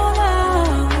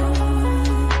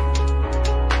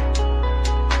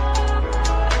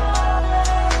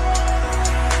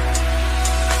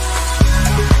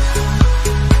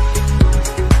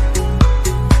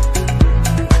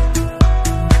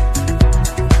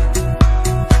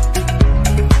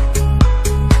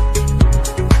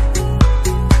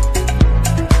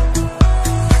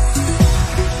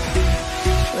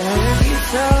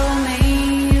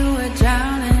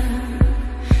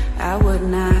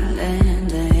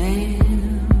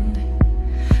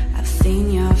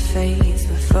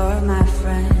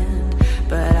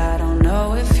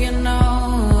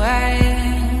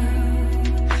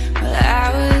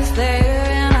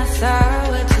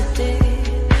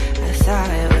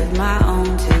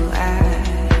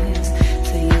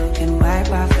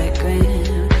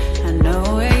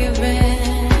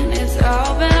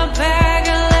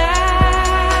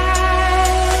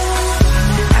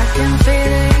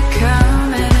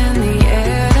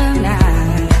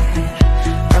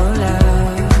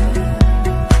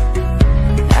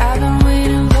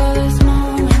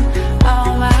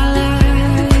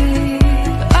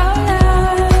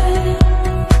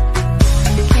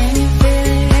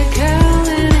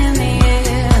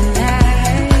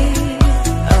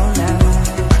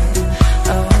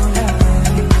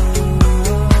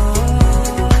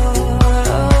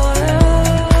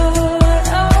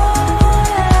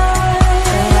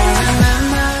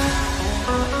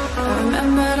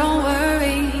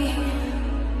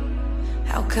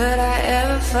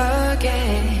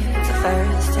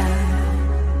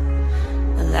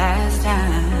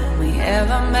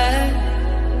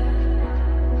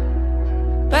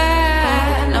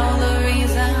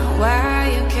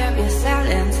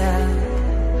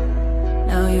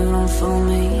 for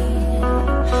me.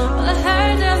 Well, the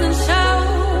hurt doesn't show,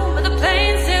 but the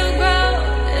pain still grows.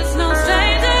 It's no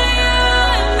stranger to you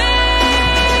and me.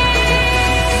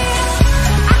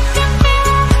 I can feel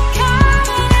it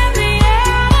coming in the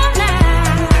air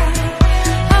tonight.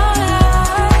 Oh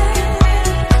Lord,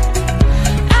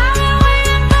 I've been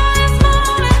waiting for this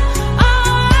moment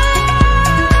all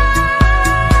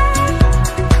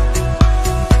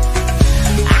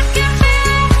I can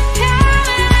feel it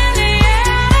coming in the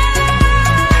air tonight.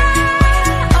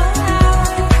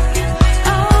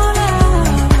 Oh Lord,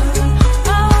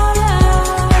 oh Lord,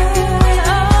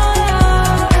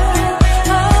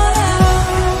 oh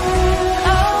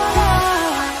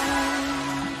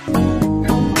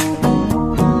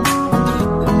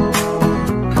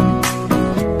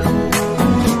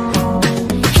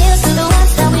Here's to the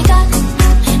ones that we got.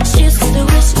 Cheers to the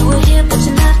wish you were here, but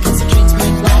you're not. 'Cause the drinks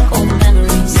bring back all the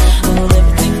memories of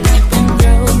everything we've been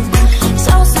through.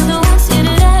 Toast to the ones here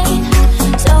today.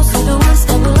 Toast to the ones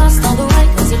that we lost on the way.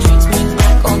 'Cause the drinks bring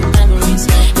back all the memories,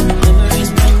 and the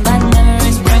memories bring back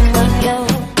you.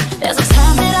 There's a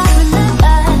time that I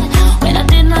remember when I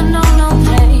did not know no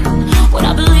pain, when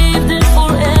I believed in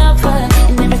forever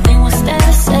and everything would stay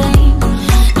the same.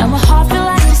 Now my heart feel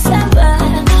like December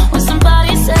when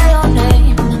somebody say your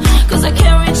name. 'Cause I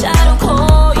can't reach out and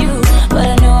call you, but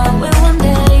I know I will one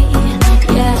day.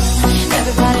 Yeah,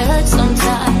 everybody hurts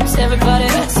sometimes, everybody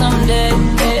hurts someday.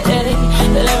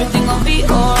 But everything gon' be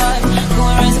alright. Go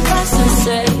and raise a glass and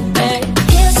say, hey.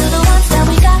 Here's to the ones that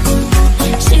we got.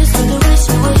 Cheers to the wish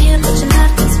you were here, but you're not.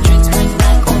 'Cause the drinks bring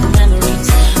back all the memories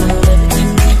of everything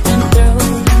we've been through.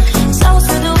 Toast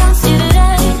to the ones here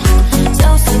today.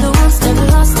 Toast to the ones that we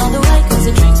lost on the way. 'Cause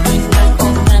the drinks bring back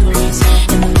all the memories,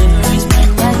 and the memories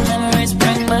bring back you. Memories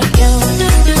bring back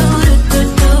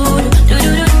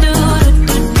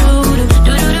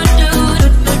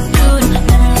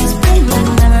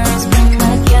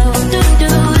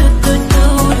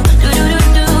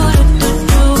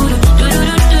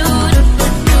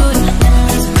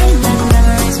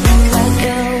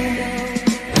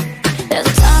There's a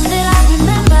time that I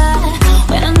remember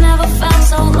when I never felt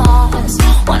so lost,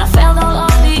 when I felt all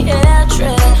of the air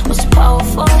trade was too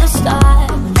powerful to stop.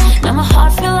 Now my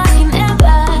heart feel like an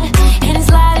ember, and it's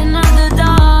lighting up the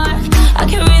dark. I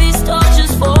can read these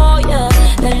torches for you,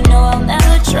 let you know I'll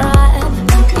never try.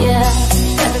 Yeah,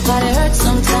 everybody hurts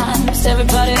sometimes,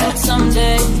 everybody hurts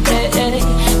someday.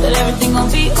 But everything gon'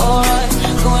 be alright.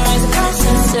 Go and raise a glass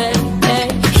and say, hey.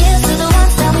 Here's to the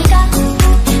ones that we got.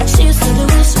 Cheers to the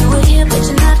wish you were here, but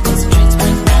you're not. 'Cause the drinks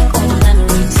bring back all the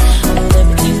memories of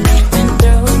everything we've been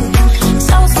through.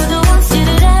 Toast to the ones here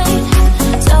today.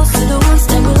 Toast to the ones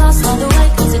that we lost on the way.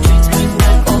 'Cause the drinks bring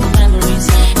back all the memories,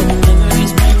 and the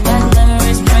memories bring back you.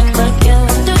 Memories bring back you.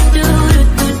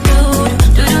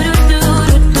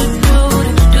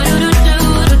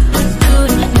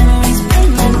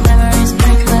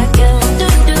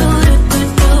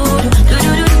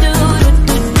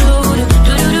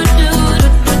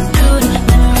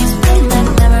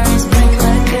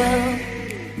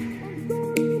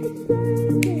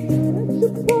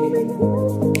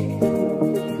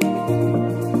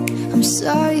 I'm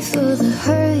sorry for the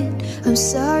hurt, I'm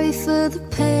sorry for the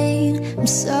pain. I'm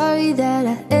sorry that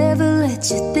I ever let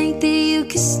you think that you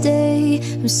could stay.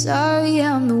 I'm sorry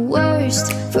I'm the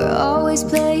worst for always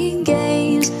playing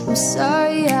games. I'm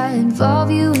sorry I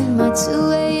involve you in my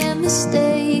 2 a.m.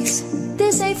 mistakes.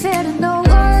 This ain't fair to no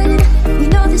one, we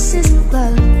know this isn't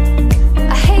love.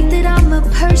 I hate that I'm a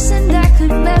person that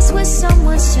could mess with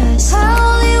someone's trust. I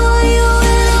only want you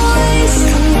in a waste,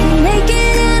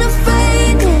 naked and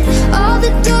afraid that all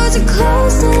the doors are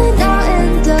closed and I'll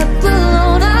end up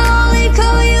alone. I only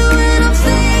call you when I'm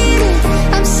faded.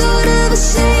 I'm sort of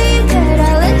ashamed that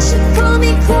I let you pull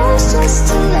me close just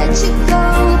to let you go.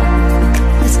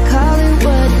 Let's call it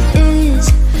what it is,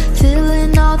 fill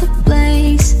in all the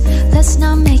blanks. Let's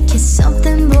not make it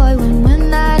something, boy, when we're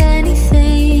not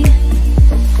anything.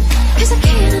 'Cause I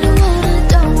can't and I wanna,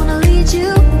 don't wanna lead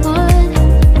you on.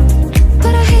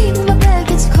 But I hate when my bed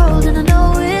gets cold and I know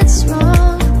it's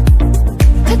wrong.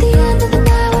 At the end of the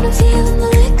night when I'm feeling the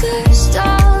liquor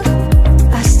stall,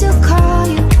 I still call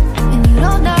you and you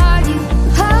don't argue.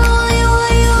 I only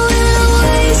want you in a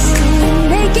waste,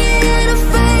 naked and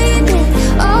afraid that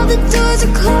all the doors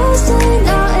are closed and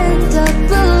I'll end up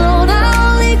alone. I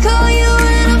only call you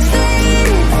when I'm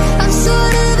faded. I'm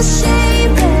sort of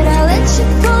ashamed that I let you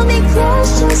pull me close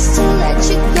just to let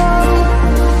you go.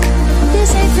 This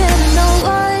ain't fair to no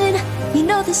one, you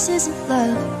know this isn't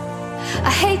love.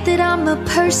 I hate that I'm a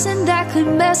person that could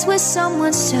mess with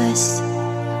someone's trust.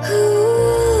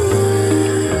 Ooh,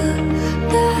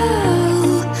 no,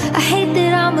 I hate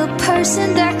that I'm a person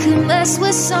person that could mess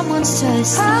with someone's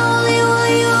trust. I only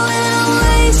want you when I'm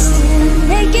wasted,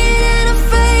 naked and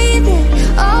afraid that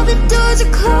all the doors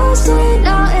are closed and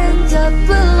I'll end up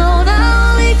alone. I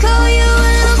only call you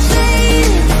when I'm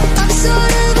faded. I'm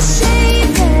sort of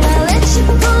ashamed that I let you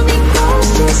pull me close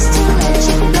just to let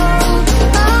you go.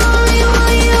 I only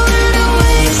want you when I'm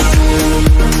wasted.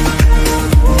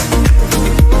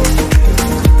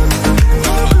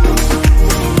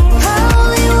 I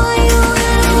only want you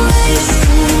when I'm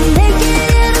wasted, naked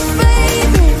and afraid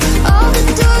that all the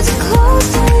doors are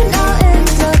closed and I'll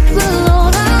end up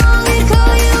alone. I only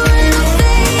call you when I'm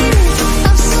faded.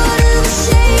 I'm sort of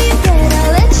ashamed that I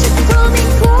let you pull me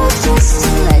close just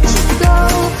to let you go.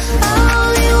 I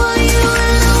only want you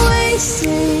when I'm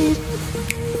wasted.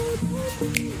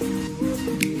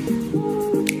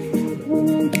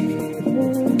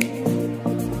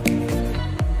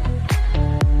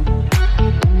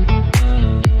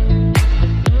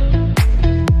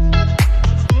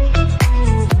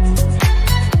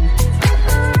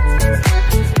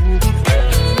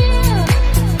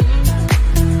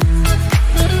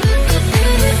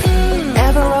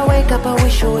 Whenever I wake up, I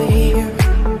wish you were here.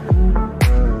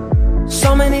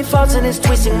 So many thoughts and it's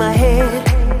twisting my head.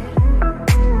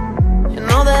 You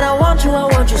know that I want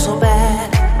you so bad.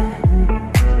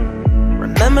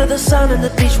 Remember the sun and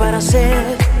the beach right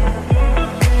outside.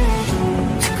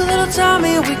 Took a little time,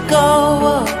 here we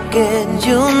go again.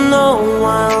 You know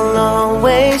I'll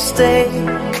always stay.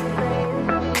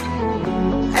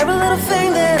 Every little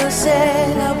thing that I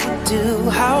said I would do,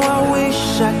 how I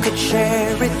wish I could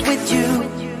share it with you.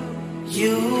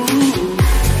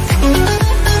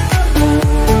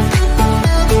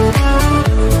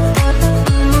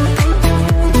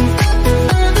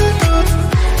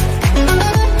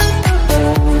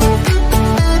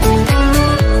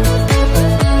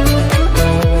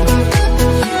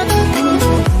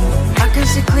 I can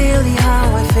see clearly how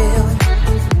I feel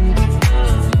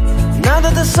now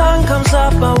that the sun comes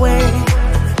up my way.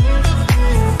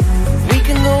 We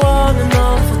can go on and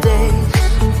on for days.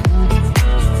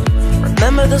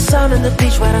 Remember the sun and the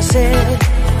beach where I said.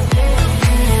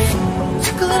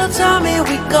 Took a little time, here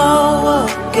we go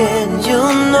again. You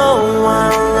know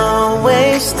I'll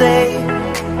always stay.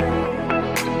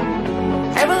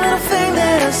 Every little thing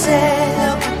that I said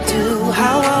I would do,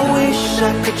 how I wish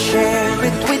I could share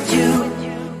it with you.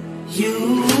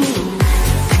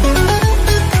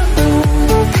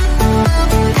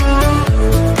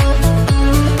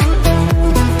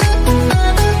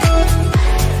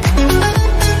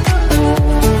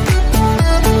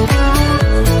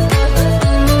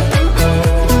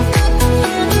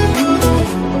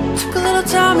 Took a little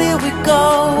time, here we go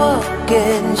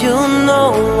again. You know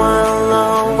I'll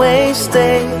always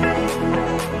stay.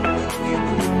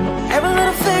 Every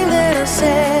little thing that I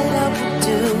said I would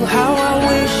do, how I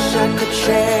wish I could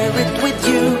share it with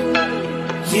you.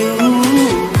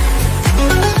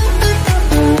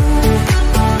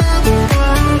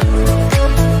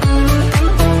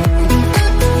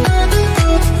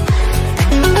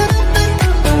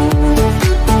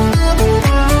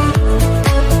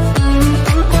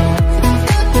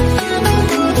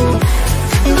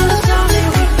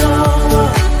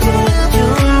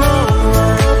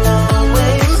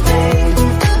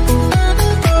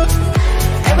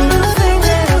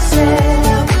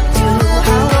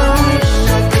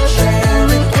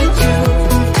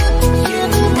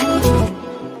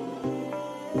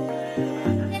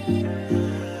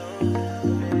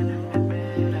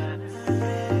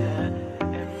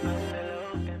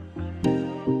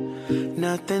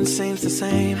 Nothing seems the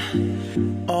same,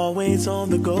 always on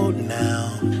the go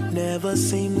now, never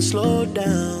seem to slow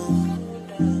down.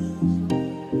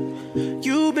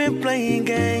 You've been playing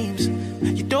games,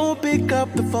 you don't pick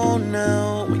up the phone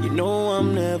now, when you know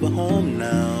I'm never home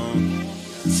now.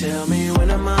 Tell me when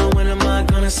am I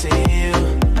gonna see you?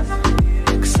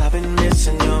 'Cause I've been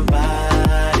missing your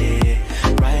body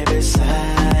right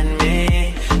beside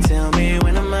me. Tell me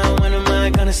when am I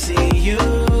gonna see you?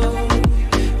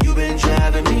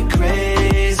 Driving me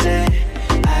crazy,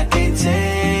 I can't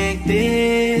take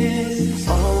this.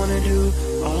 All I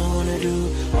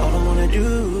wanna do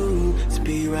is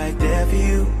be right there for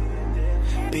you,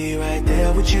 be right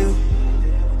there with you.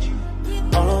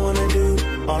 All I wanna do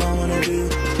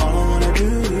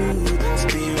is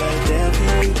be right there for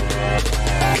you,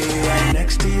 be right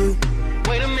next to you.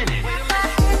 Wait a minute.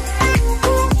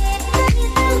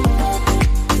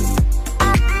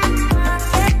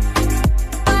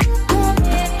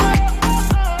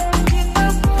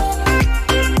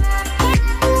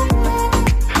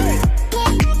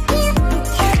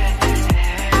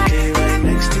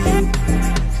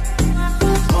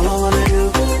 All I wanna do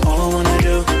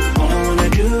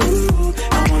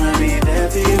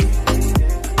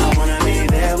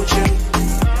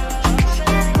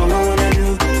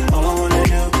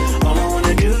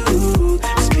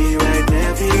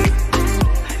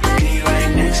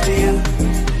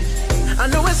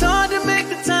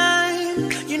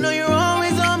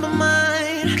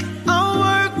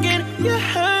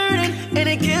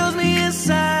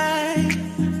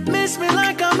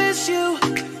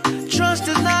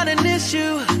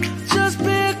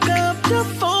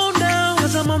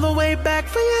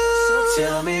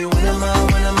Tell me when am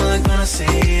I gonna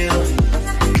see you?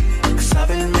 'Cause I've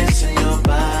been missing your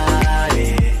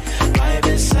body right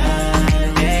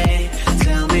beside me.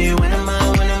 Tell me when am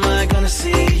I gonna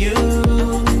see you?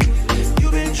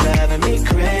 You've been driving me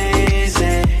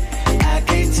crazy. I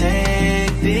can't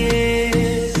take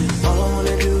this. All I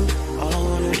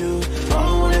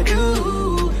wanna do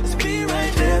is be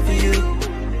right there for you.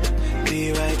 Be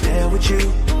right there with you.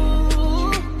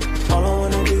 All I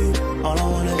wanna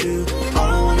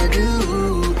do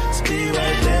is be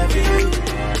right there for you.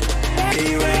 Be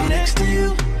right next to you.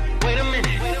 Wait a minute.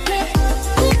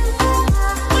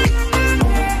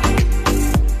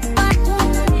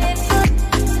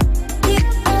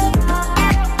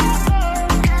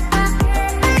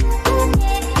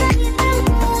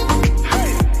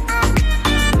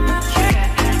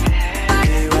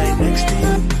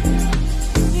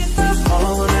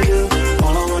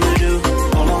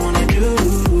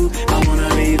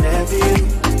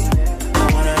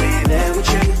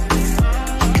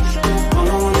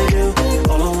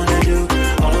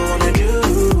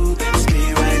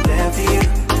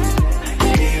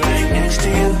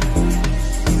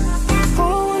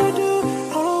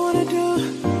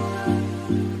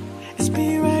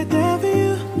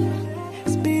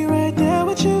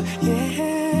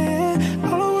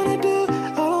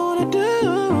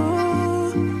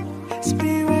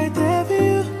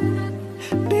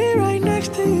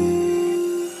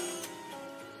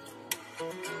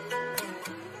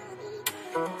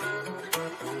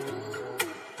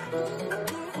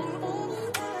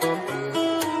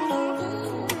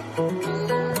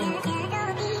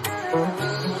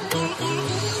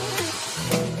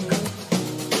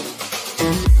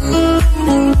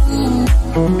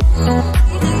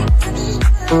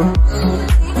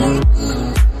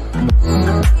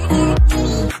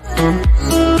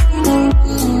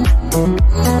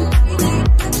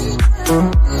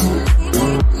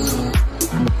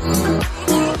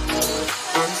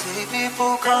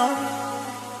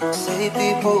 Say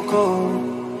people go.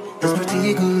 This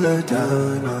particular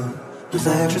diamond was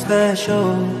extra special.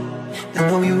 And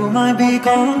though you might be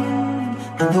gone,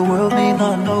 and the world may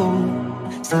not know,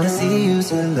 still I see you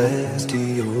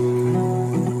celestial.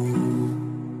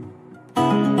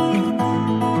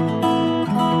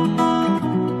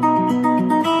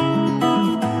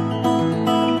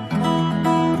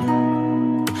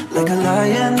 Like a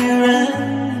lion you ran,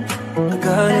 a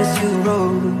goddess you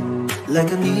rode, like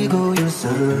an eagle you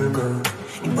circle,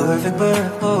 in perfect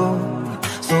purple.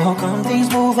 So how come things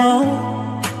move on?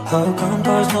 How come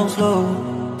cars come slow,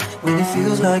 when it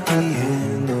feels like the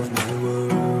end of my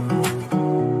world?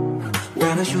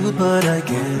 When I shoot but I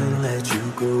can't let you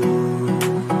go.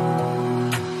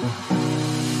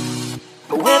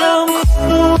 But when I'm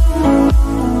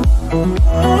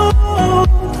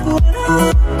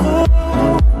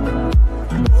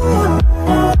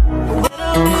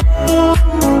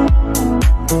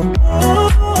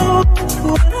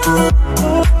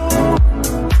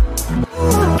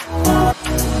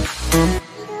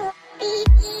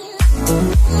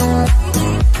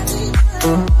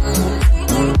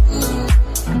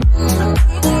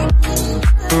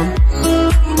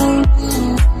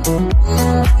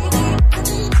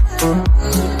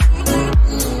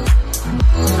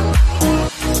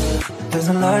there's a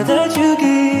light that you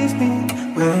give me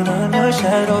when I'm your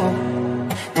shadow.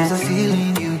 There's a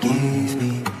feeling you give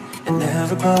me and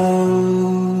never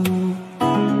goes.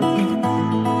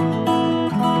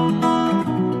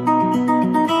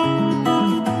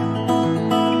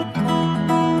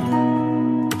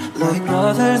 Like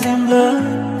brothers in blood,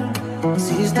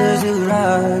 sisters who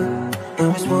ride, and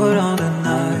we swore on the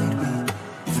night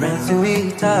we friends till we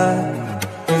die.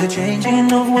 With the changing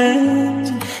of winds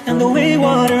and the way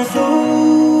water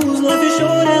flows, life is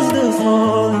short as the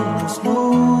falling snow.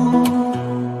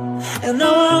 And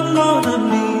now I'm gonna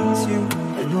miss you,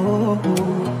 I know.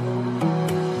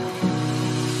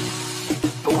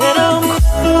 But when I'm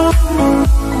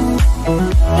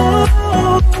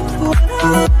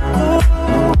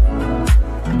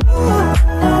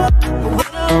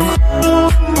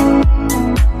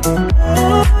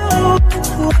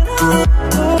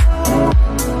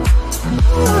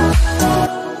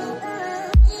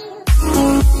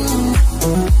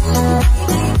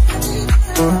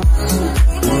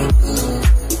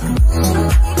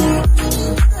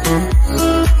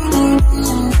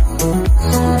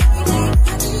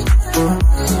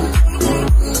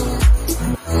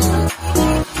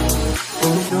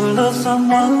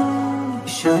someone, you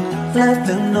should let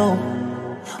them know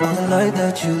all the light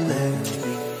that you left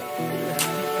me.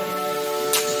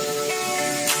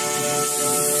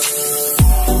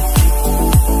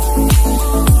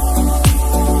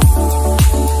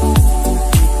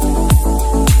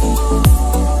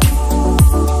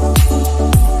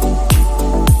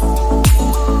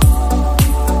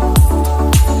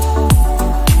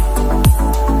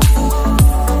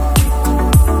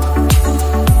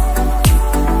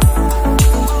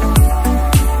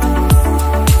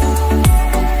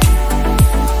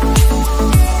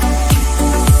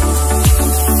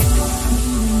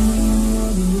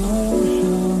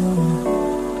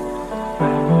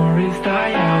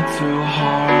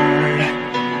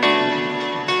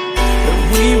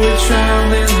 we were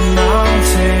traveling the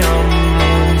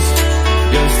mountains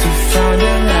just to find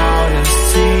the loudest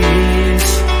tears.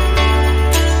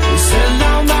 We set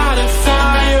down by the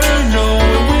fire,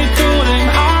 knowing we could aim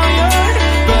higher,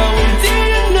 but we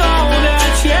didn't know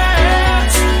that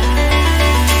yet.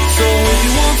 So if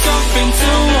you want something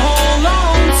to hold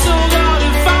on to,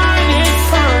 gotta find it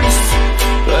first.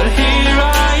 But here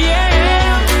I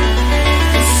am,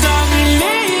 'cause I've been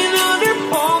laying under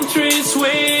palm trees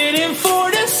waiting for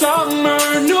the summer,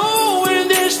 knowing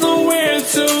there's nowhere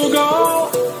to go.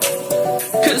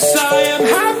 'Cause I am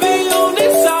happy on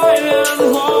this island,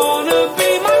 wanna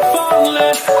be my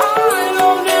farmland. I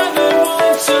don't ever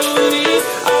want to leave,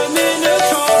 I'm in a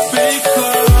tropic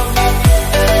club.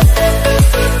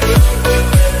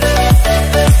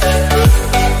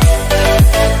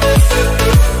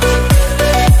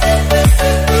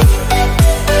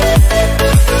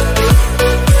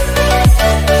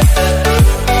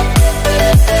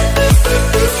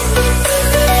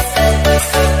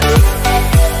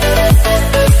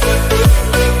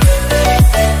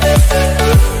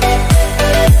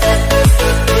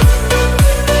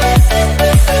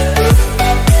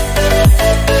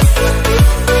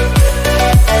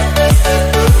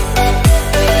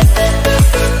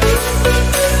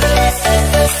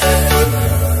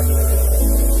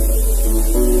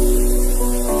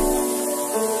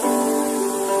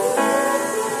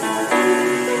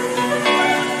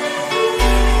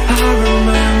 I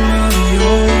remember the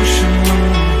ocean,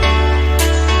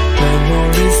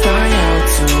 memories die out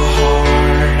too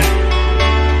hard.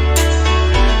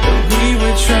 But we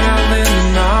were traveling the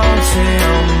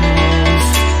mountains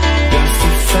just to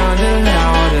find the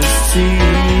loudest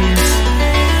tears.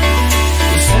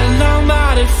 We sat down by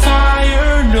the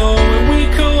fire, knowing we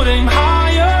could aim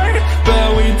higher, but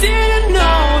we didn't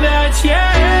know that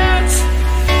yet.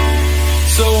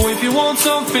 So if you want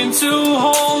something to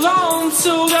hold on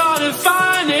to, gotta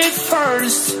find it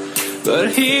first. But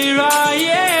here I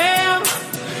am,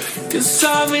 'cause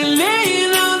I've been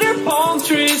laying under palm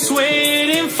trees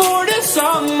waiting for the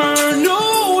summer,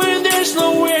 knowing there's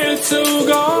nowhere to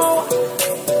go.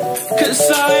 'Cause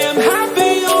I am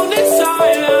happy on this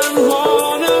island,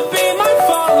 wanna be my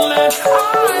farmland.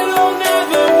 I don't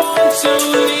ever want to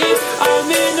leave, I'm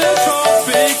in a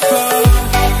tropic club.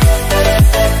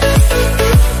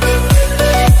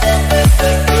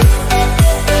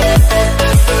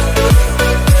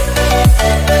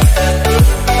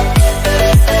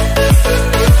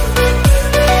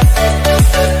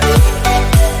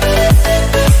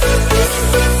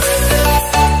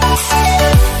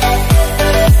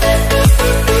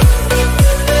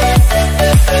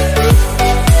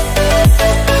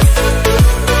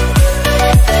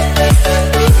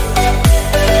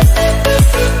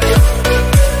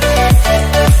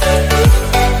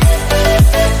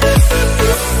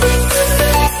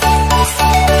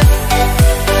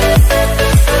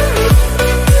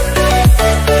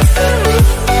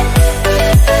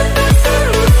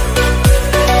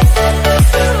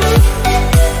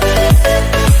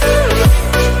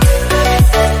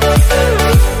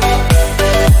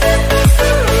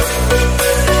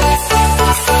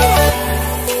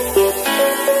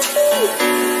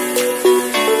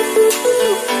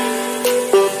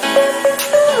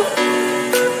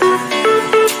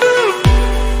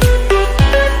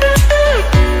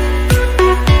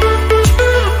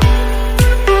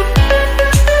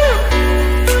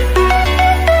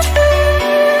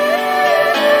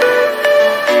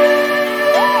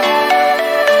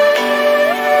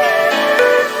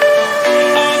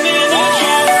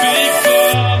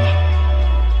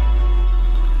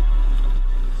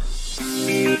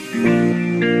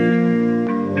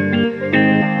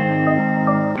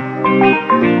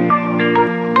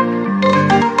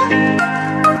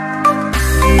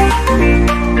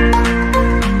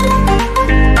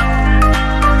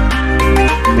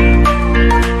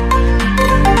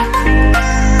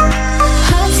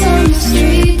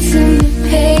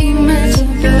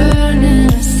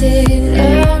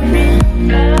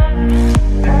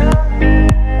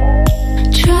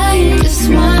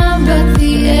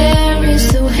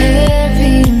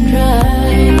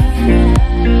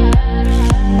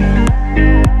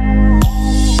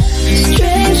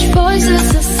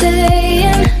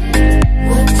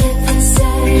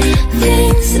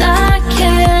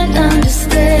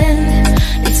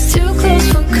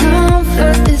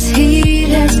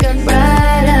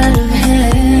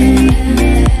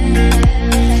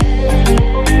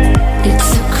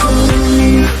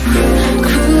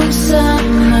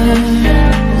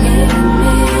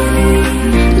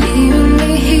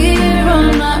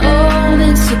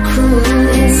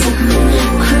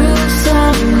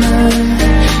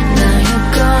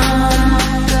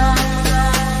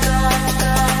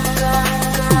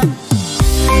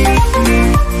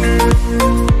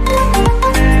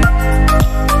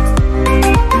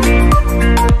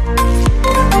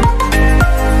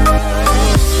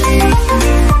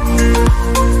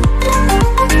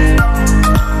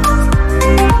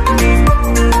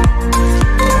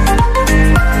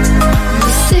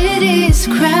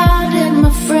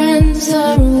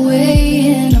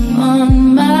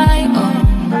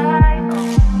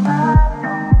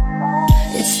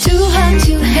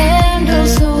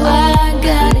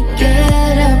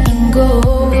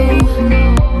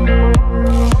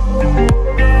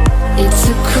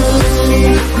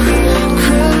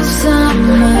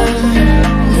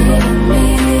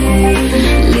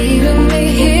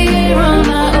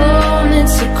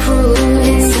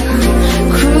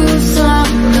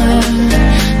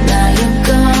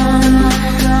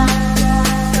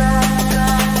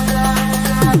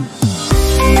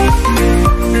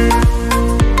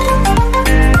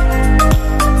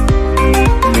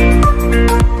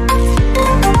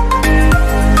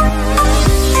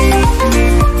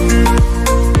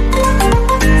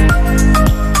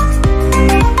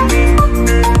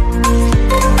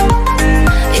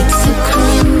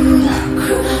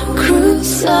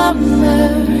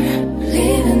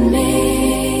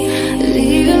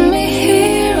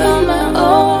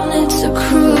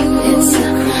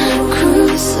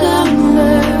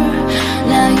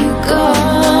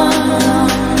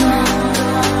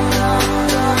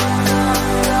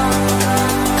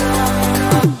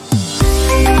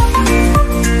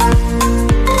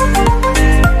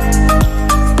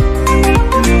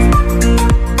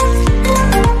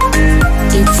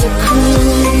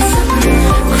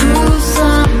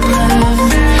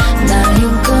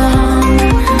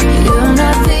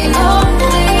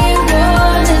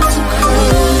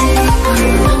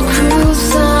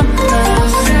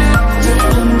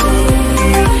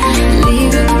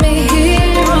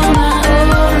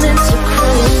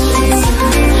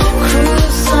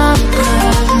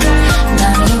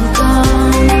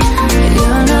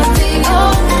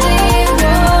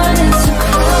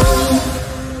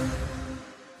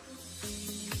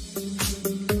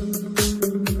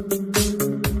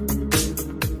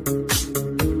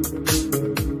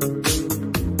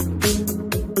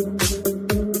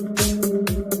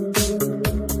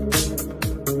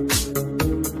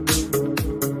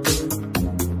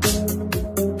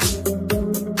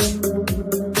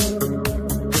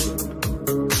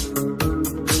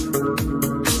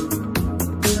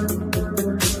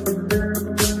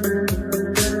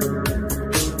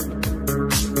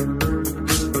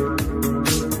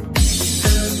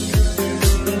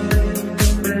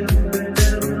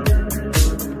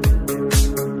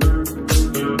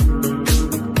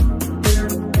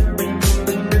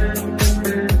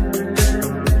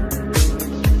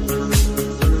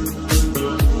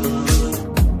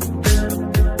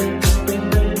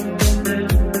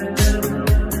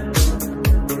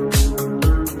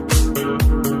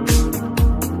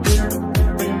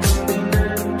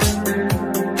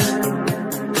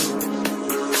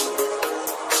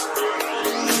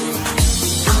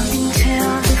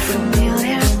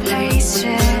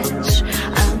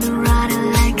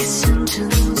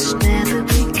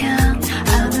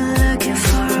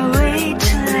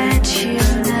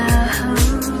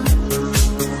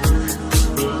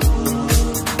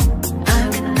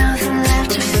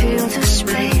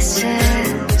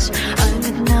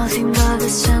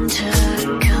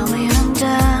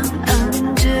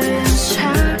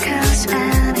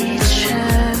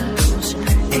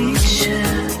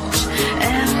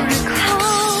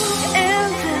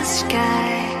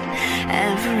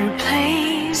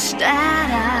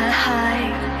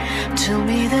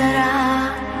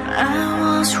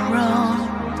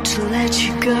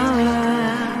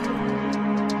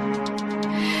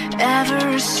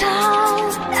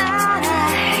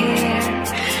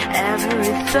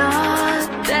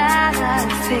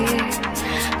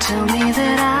 Tell me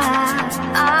that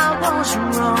I was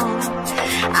wrong.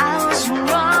 I was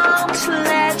wrong to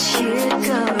let you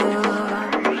go.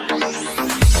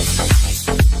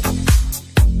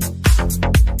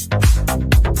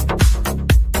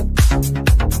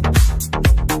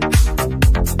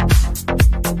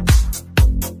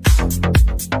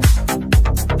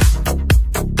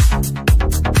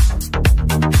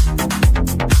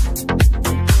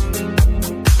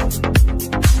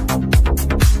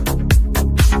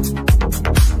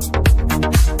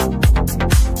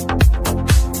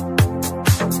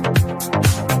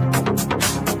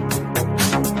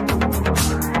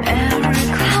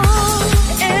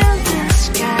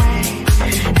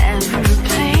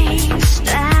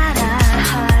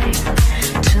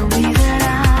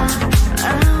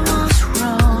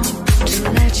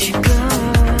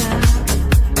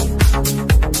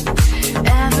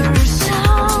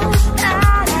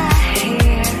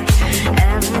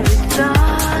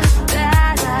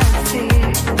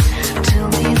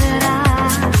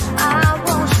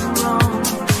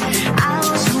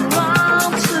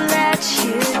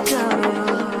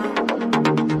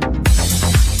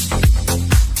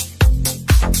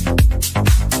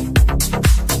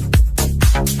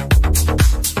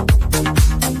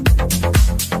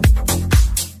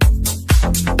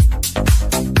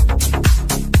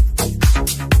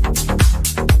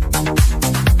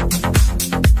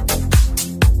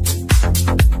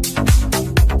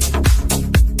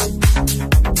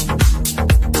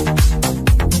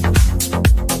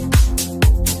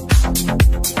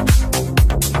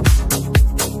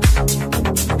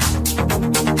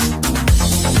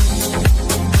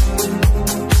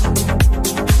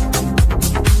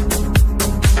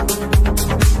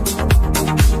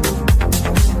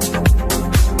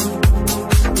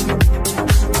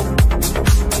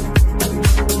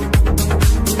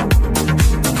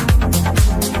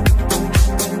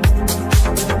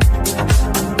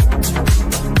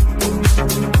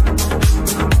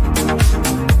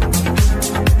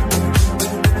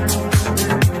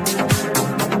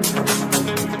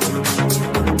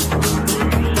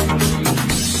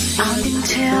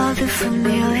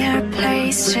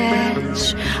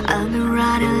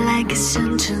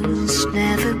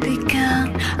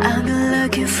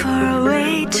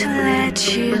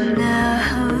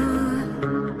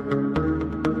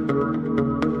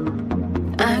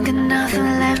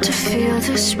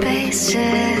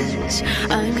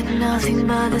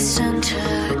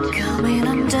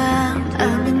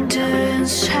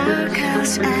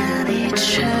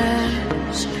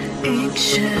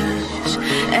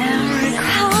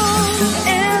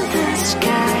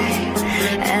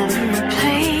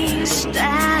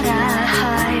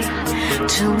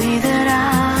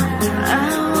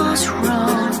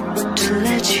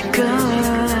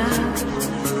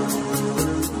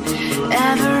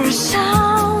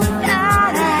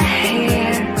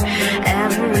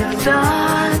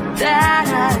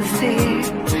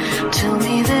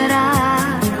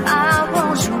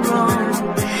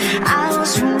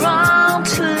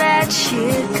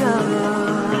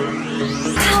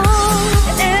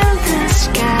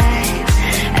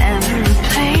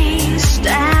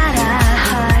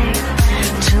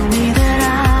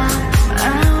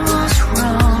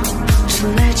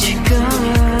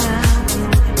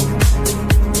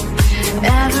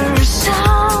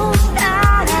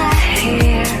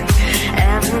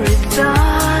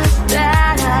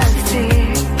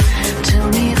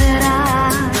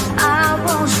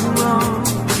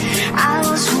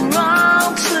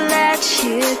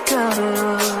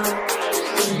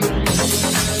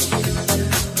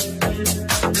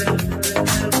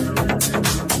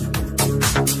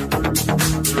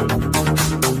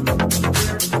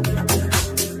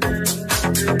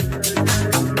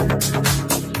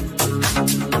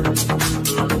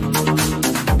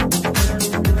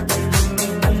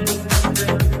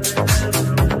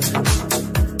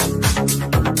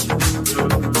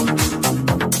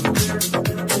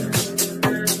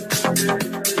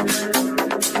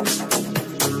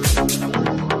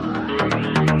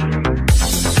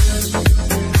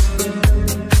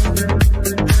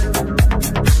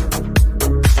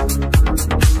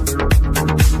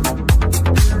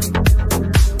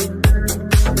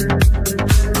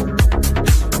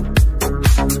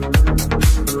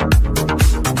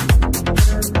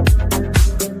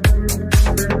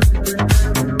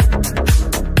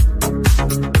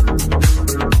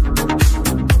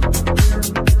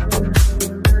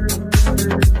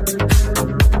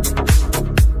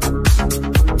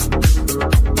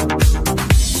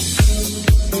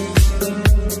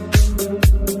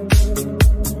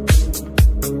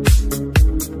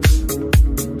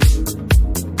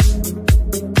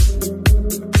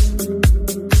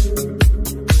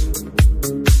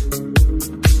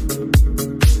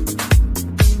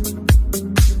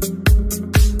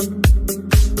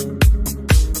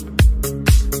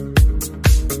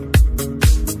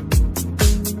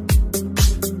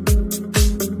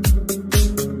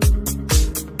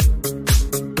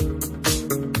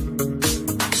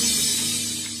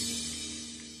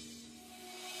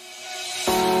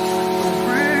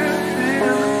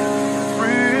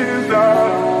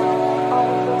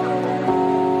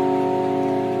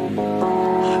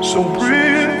 So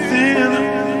breathe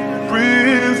in,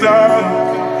 breathe out.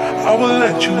 I will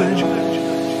let you in.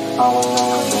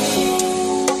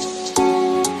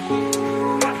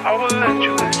 I will let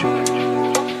you in. I will let you in.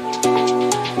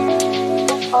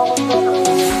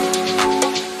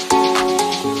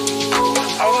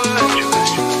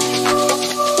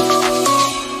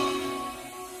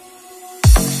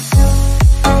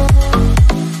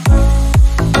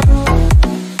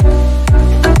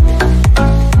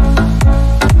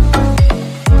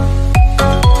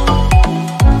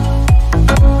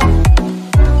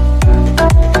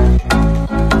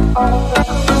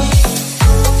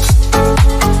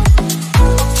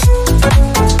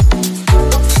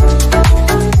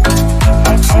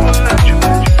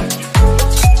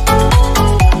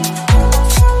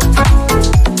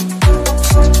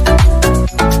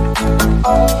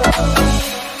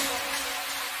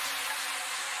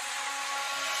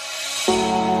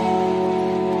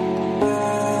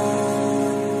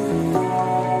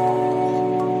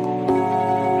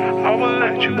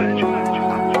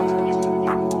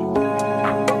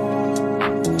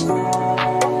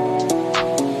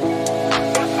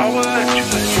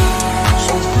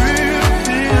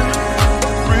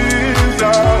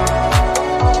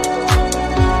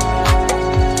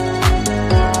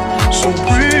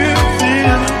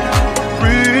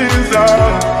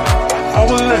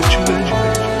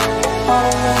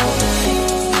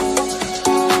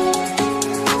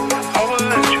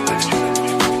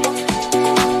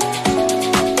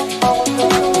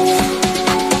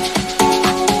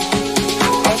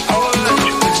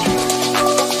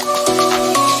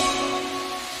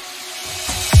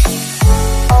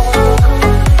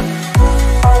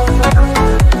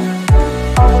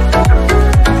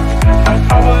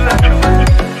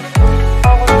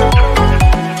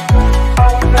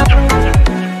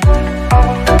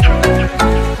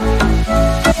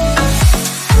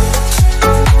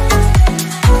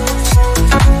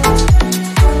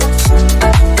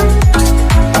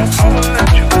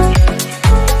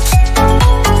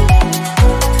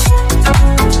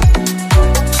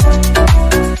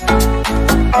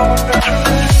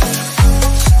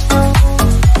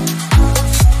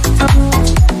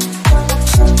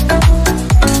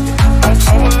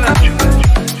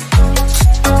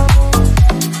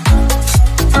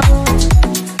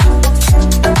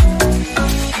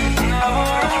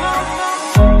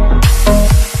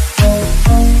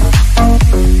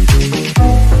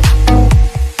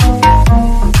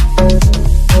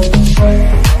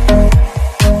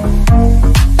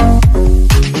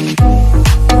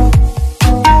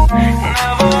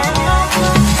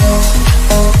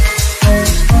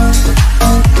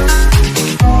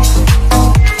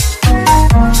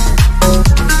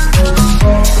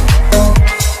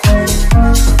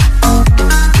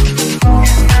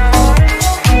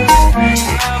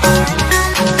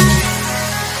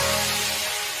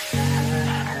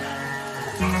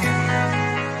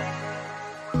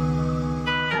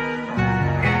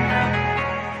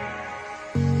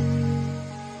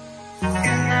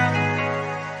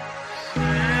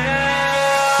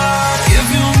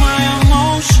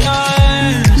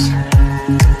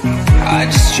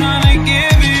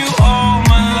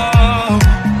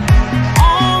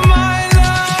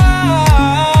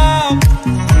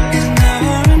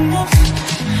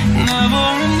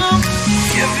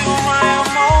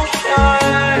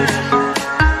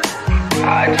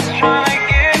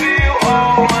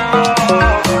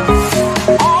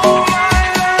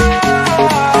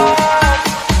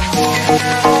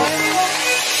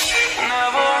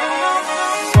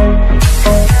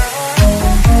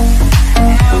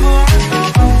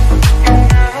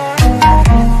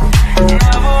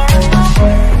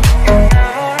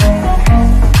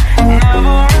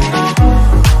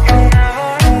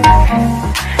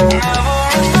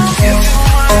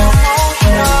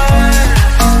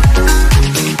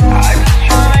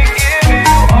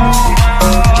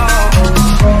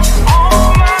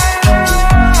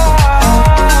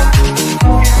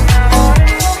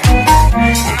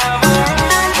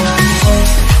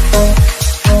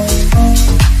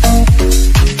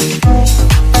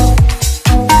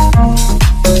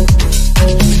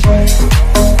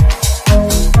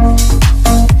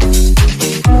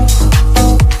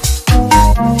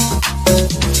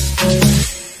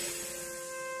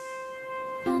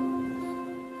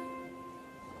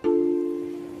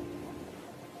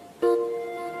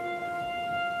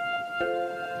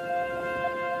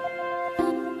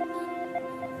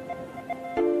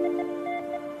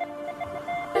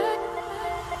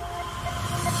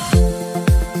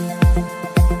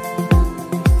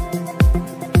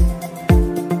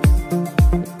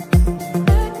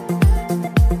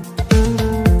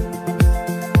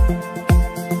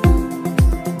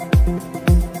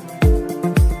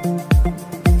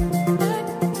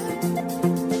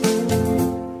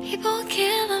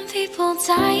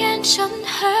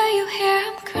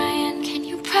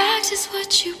 practice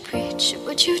what you preach? Or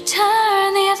would you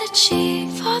turn the other cheek?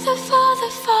 Father, Father,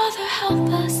 Father, help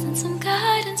us, and some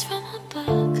guidance from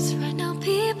above. 'Cause right now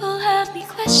people have me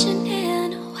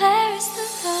questioning, where is the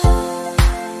love?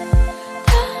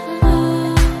 The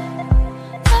love,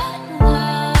 the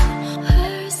love.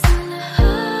 Where is the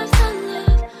love, the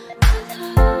love, the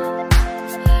love?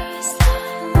 Where is the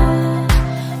love?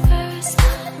 Where is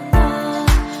the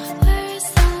love? Where is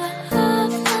the love, the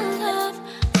love,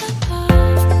 the love?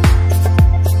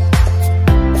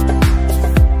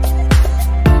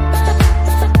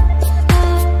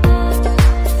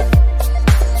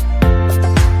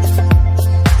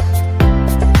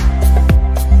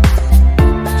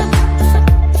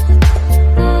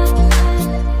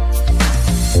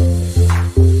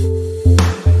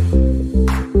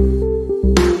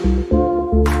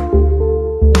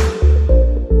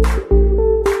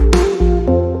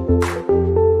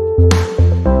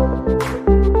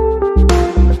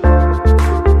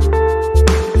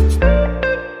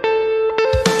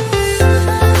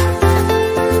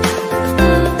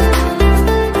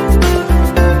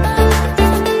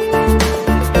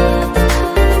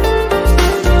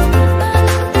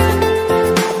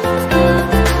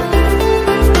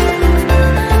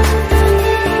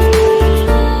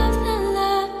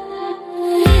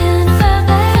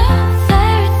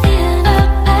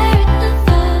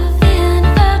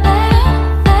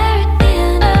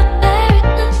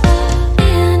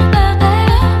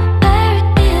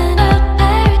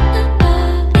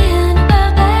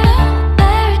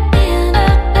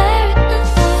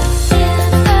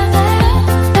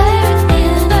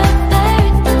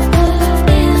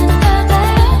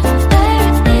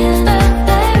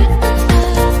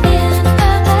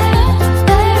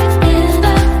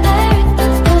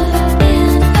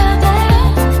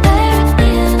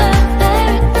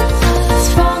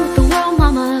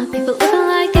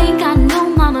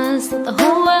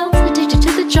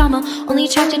 Only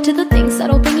attracted to the things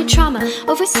that'll bring you trauma.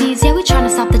 Overseas, yeah, we trying to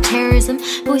stop the terrorism,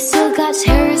 but we still got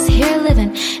terrorists here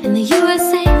living.